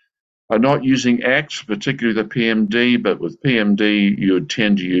options. Not using ACT, particularly the PMD, but with PMD, you would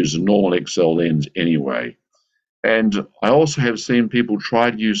tend to use a normal XL lens anyway. And I also have seen people try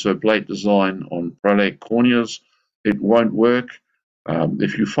to use Oblate design on prolate corneas. It won't work.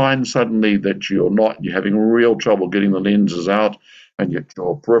 If you find suddenly that you're having real trouble getting the lenses out and yet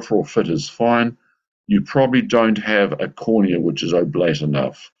your peripheral fit is fine, you probably don't have a cornea which is oblate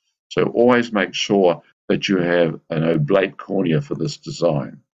enough. So always make sure that you have an oblate cornea for this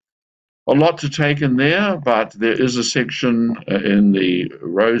design. A lot to take in there, but there is a section in the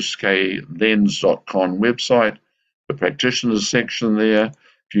rosekLens.com website, the practitioners section there.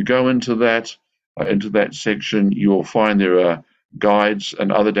 If you go into that section, you will find there are guides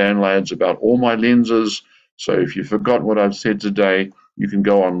and other downloads about all my lenses. So if you forgot what I've said today, you can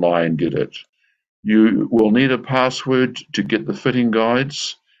go online and get it. You will need a password to get the fitting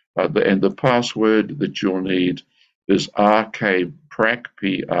guides, and the password that you'll need is RKPRAC,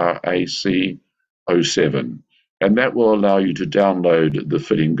 P-R-A-C 07, and that will allow you to download the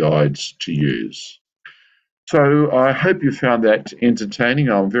fitting guides to use. So I hope you found that entertaining.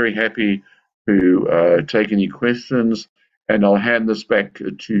 I'm very happy to take any questions, and I'll hand this back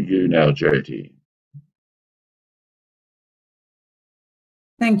to you now, Jyoti.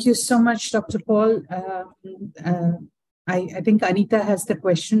 Thank you so much, Dr. Paul. I think Anita has the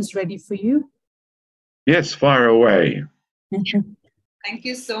questions ready for you. Yes, fire away. Thank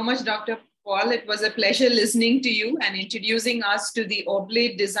you so much, Dr. Paul. It was a pleasure listening to you and introducing us to the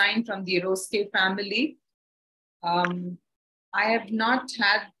Oblate design from the Roske family. I have not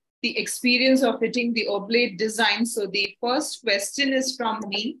had the experience of fitting the Oblate design. So the first question is from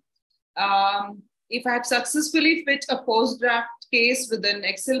me. If I have successfully fit a post-graft case with an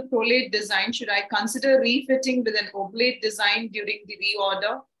XL Prolate design, should I consider refitting with an Oblate design during the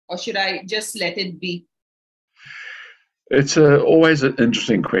reorder, or should I just let it be? It's always an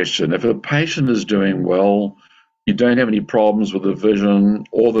interesting question. If a patient is doing well, you don't have any problems with the vision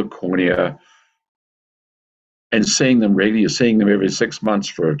or the cornea, and seeing them regularly, you're seeing them every 6 months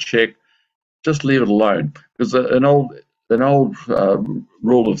for a check, just leave it alone. There's an old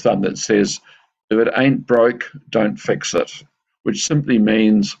rule of thumb that says, if it ain't broke, don't fix it, which simply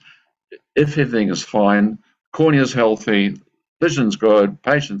means if everything is fine, cornea's healthy, vision's good,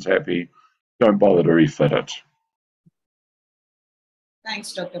 patient's happy, don't bother to refit it.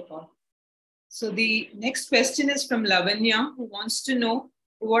 Thanks, Dr. Paul. So the next question is from Lavanya, who wants to know,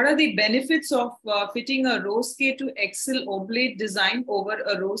 what are the benefits of fitting a Roske to XL Oblate design over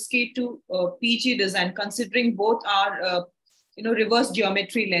a Roske to PG design, considering both are reverse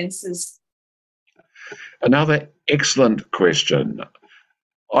geometry lenses? Another excellent question.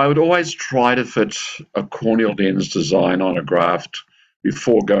 I would always try to fit a corneal lens design on a graft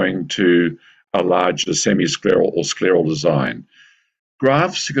before going to a larger semi-scleral or scleral design.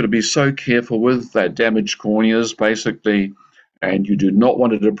 Grafts you've got to be so careful with. They're damaged corneas, basically, and you do not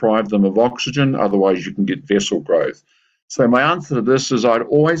want to deprive them of oxygen, otherwise you can get vessel growth. So my answer to this is I'd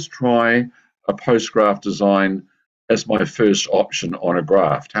always try a post-graft design as my first option on a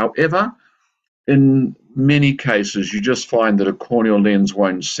graft. However, in many cases, you just find that a corneal lens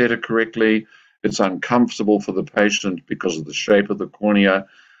won't set it correctly. It's uncomfortable for the patient because of the shape of the cornea.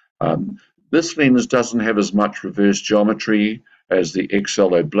 This lens doesn't have as much reverse geometry as the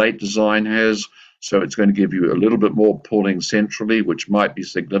XL Oblate design has, So it's going to give you a little bit more pulling centrally, which might be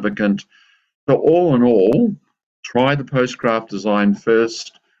significant. So all in all, try the post-graft design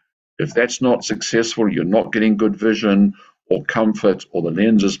first. If that's not successful, you're not getting good vision or comfort, or the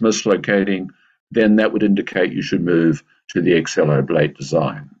lens is mislocating, then that would indicate you should move to the XL Oblate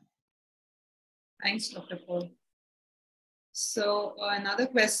design. Thanks, Dr. Paul. So another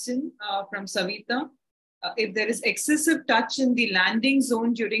question from Savita. If there is excessive touch in the landing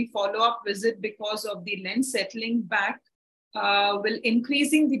zone during follow-up visit because of the lens settling back, will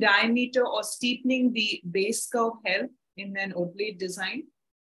increasing the diameter or steepening the base curve help in an oblate design?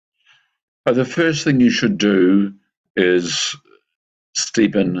 The first thing you should do is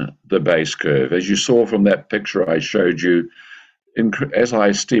steepen the base curve. As you saw from that picture I showed you, as I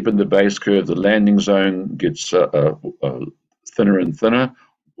steepen the base curve, the landing zone gets thinner and thinner,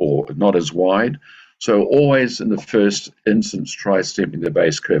 or not as wide. So always in the first instance, try steepening the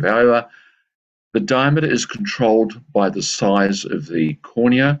base curve. However, the diameter is controlled by the size of the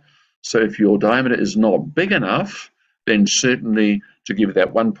cornea. So if your diameter is not big enough, then certainly to give you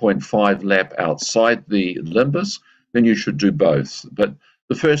that 1.5 lap outside the limbus, then you should do both. But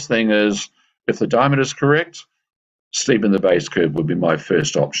the first thing is, if the diameter is correct, steepen the base curve would be my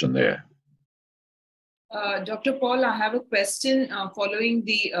first option there. Dr. Paul, I have a question following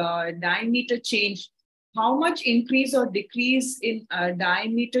the diameter change. How much increase or decrease in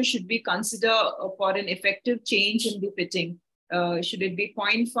diameter should we consider for an effective change in the fitting? Should it be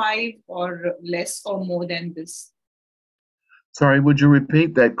 0.5 or less or more than this? Sorry, would you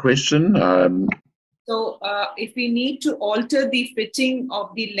repeat that question? So if we need to alter the fitting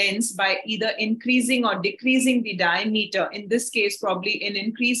of the lens by either increasing or decreasing the diameter, in this case, probably an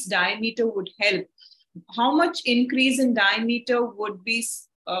increased diameter would help. How much increase in diameter would be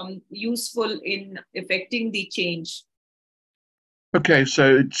useful in effecting the change? Okay,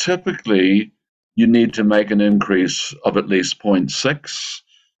 so typically you need to make an increase of at least 0.6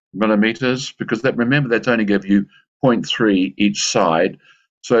 millimeters, because remember, that's only give you 0.3 each side.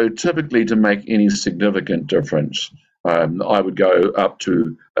 So typically to make any significant difference, I would go up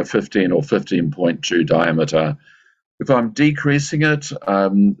to a 15 or 15.2 diameter. If I'm decreasing it,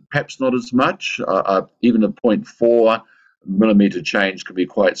 perhaps not as much. Even a 0.4 millimeter change could be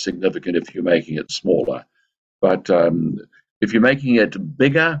quite significant if you're making it smaller. But if you're making it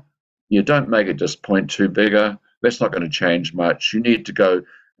bigger, you don't make it just 0.2 bigger. That's not going to change much. You need to go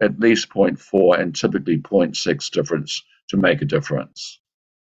at least 0.4 and typically 0.6 difference to make a difference.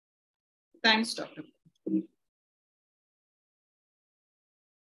 Thanks, Dr. I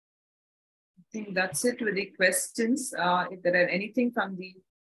think that's it with the questions. If there are anything from the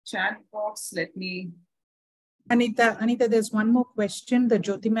chat box, let me. Anita, there's one more question that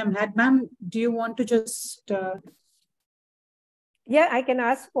Jyoti ma'am had. Ma'am, do you want to just... Yeah, I can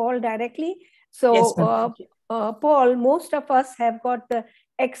ask Paul directly. So, Yes, Paul, most of us have got the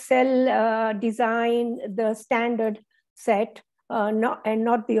XL design, the standard set, not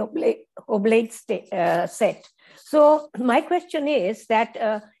the oblate set. So my question is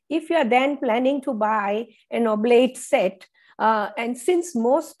that if you are then planning to buy an oblate set, and since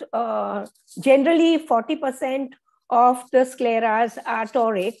most, generally 40% of the scleras are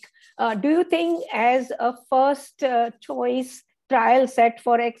toric, do you think as a first choice trial set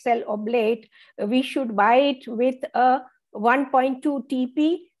for XL Oblate, we should buy it with a 1.2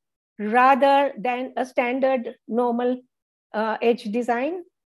 TP rather than a standard normal edge design?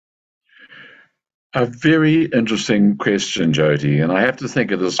 A very interesting question, Jyoti, and I have to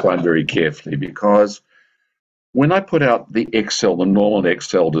think of this one very carefully, because when I put out the XL, the normal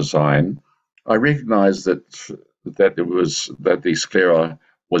XL design, I recognized that the sclera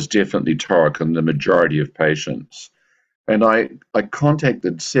was definitely toric in the majority of patients. And I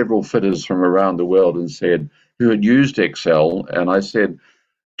contacted several fitters from around the world and said, who had used XL, and I said,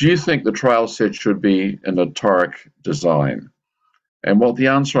 do you think the trial set should be in a toric design? And what the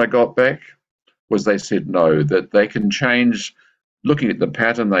answer I got back was, they said no, that they can change, looking at the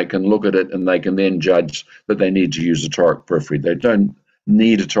pattern, they can look at it and they can then judge that they need to use a toric periphery. They don't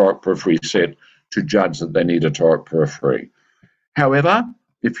need a toric periphery set to judge that they need a toric periphery. However,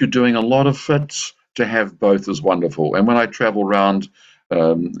 if you're doing a lot of fits, to have both is wonderful. And when I travel around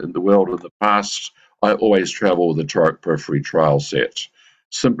in the world in the past, I always travel with a toric periphery trial set,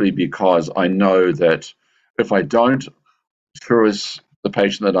 simply because I know that if I don't, sure as the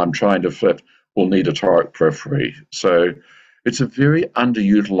patient that I'm trying to fit will need a toric periphery. So it's a very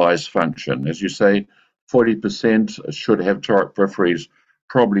underutilized function. As you say, 40% should have toric peripheries,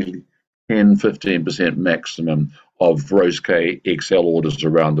 probably 10-15% maximum of Rose K XL orders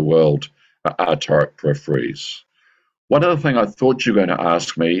around the world are toric peripheries. One other thing I thought you were going to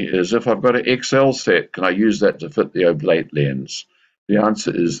ask me is if I've got an XL set, can I use that to fit the oblate lens? The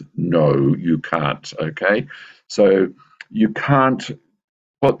answer is no, you can't, okay? So you can't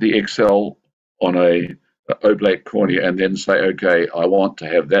put the XL on a oblate cornea and then say, okay, I want to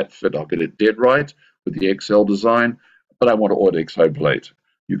have that fit, I'll get it dead right with the XL design, but I want to Audix oblate.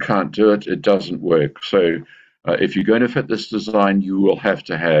 You can't do it, it doesn't work. So if you're going to fit this design, you will have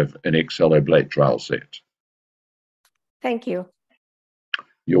to have an XL oblate trial set. Thank you.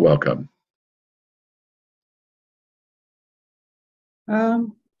 You're welcome.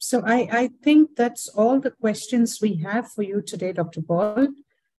 So I think that's all the questions we have for you today, Dr. Paul.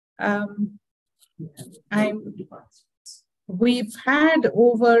 We've had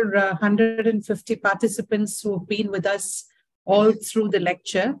over 150 participants who have been with us all through the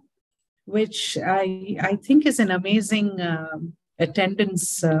lecture, which I think is an amazing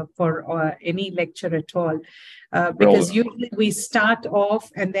attendance for any lecture at all. Because usually we start off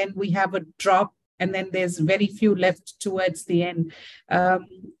and then we have a drop and then there's very few left towards the end.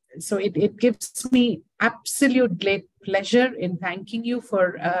 So it gives me absolute great pleasure in thanking you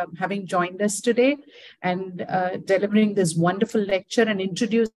for having joined us today and delivering this wonderful lecture and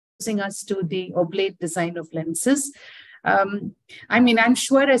introducing us to the oblate design of lenses. I mean, I'm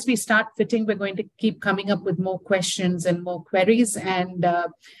sure as we start fitting, we're going to keep coming up with more questions and more queries. And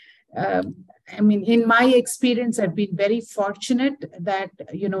I mean, in my experience, I've been very fortunate that,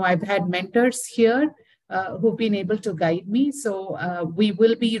 you know, I've had mentors here who've been able to guide me. So we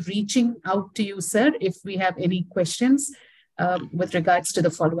will be reaching out to you, sir, if we have any questions with regards to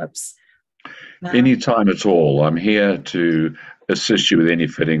the follow-ups. Anytime at all. I'm here to assist you with any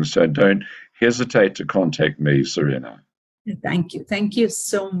fittings, so don't hesitate to contact me, Serena. Thank you. Thank you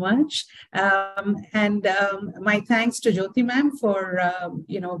so much. And my thanks to Jyoti ma'am for,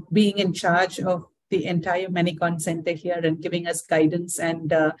 you know, being in charge of the entire Manicon Center here and giving us guidance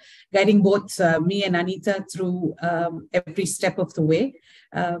and guiding both me and Anita through every step of the way.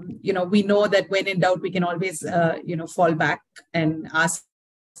 You know, we know that when in doubt, we can always, you know, fall back and ask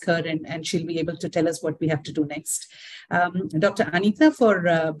her and she'll be able to tell us what we have to do next. Dr. Anita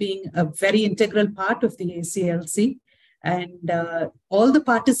for being a very integral part of the ACLC. And all the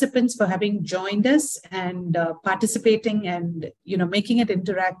participants for having joined us and participating and, you know, making it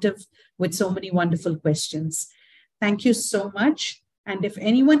interactive with so many wonderful questions. Thank you so much. And if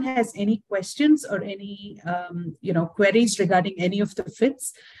anyone has any questions or any, you know, queries regarding any of the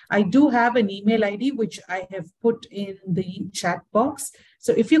fits, I do have an email ID, which I have put in the chat box.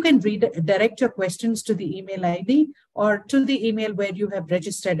 So if you can direct your questions to the email ID or to the email where you have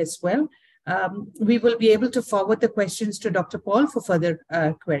registered as well, we will be able to forward the questions to Dr. Paul for further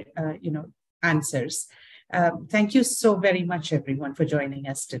you know, answers. Thank you so very much, everyone, for joining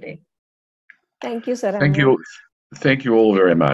us today. Thank you, sir. Thank you all very much.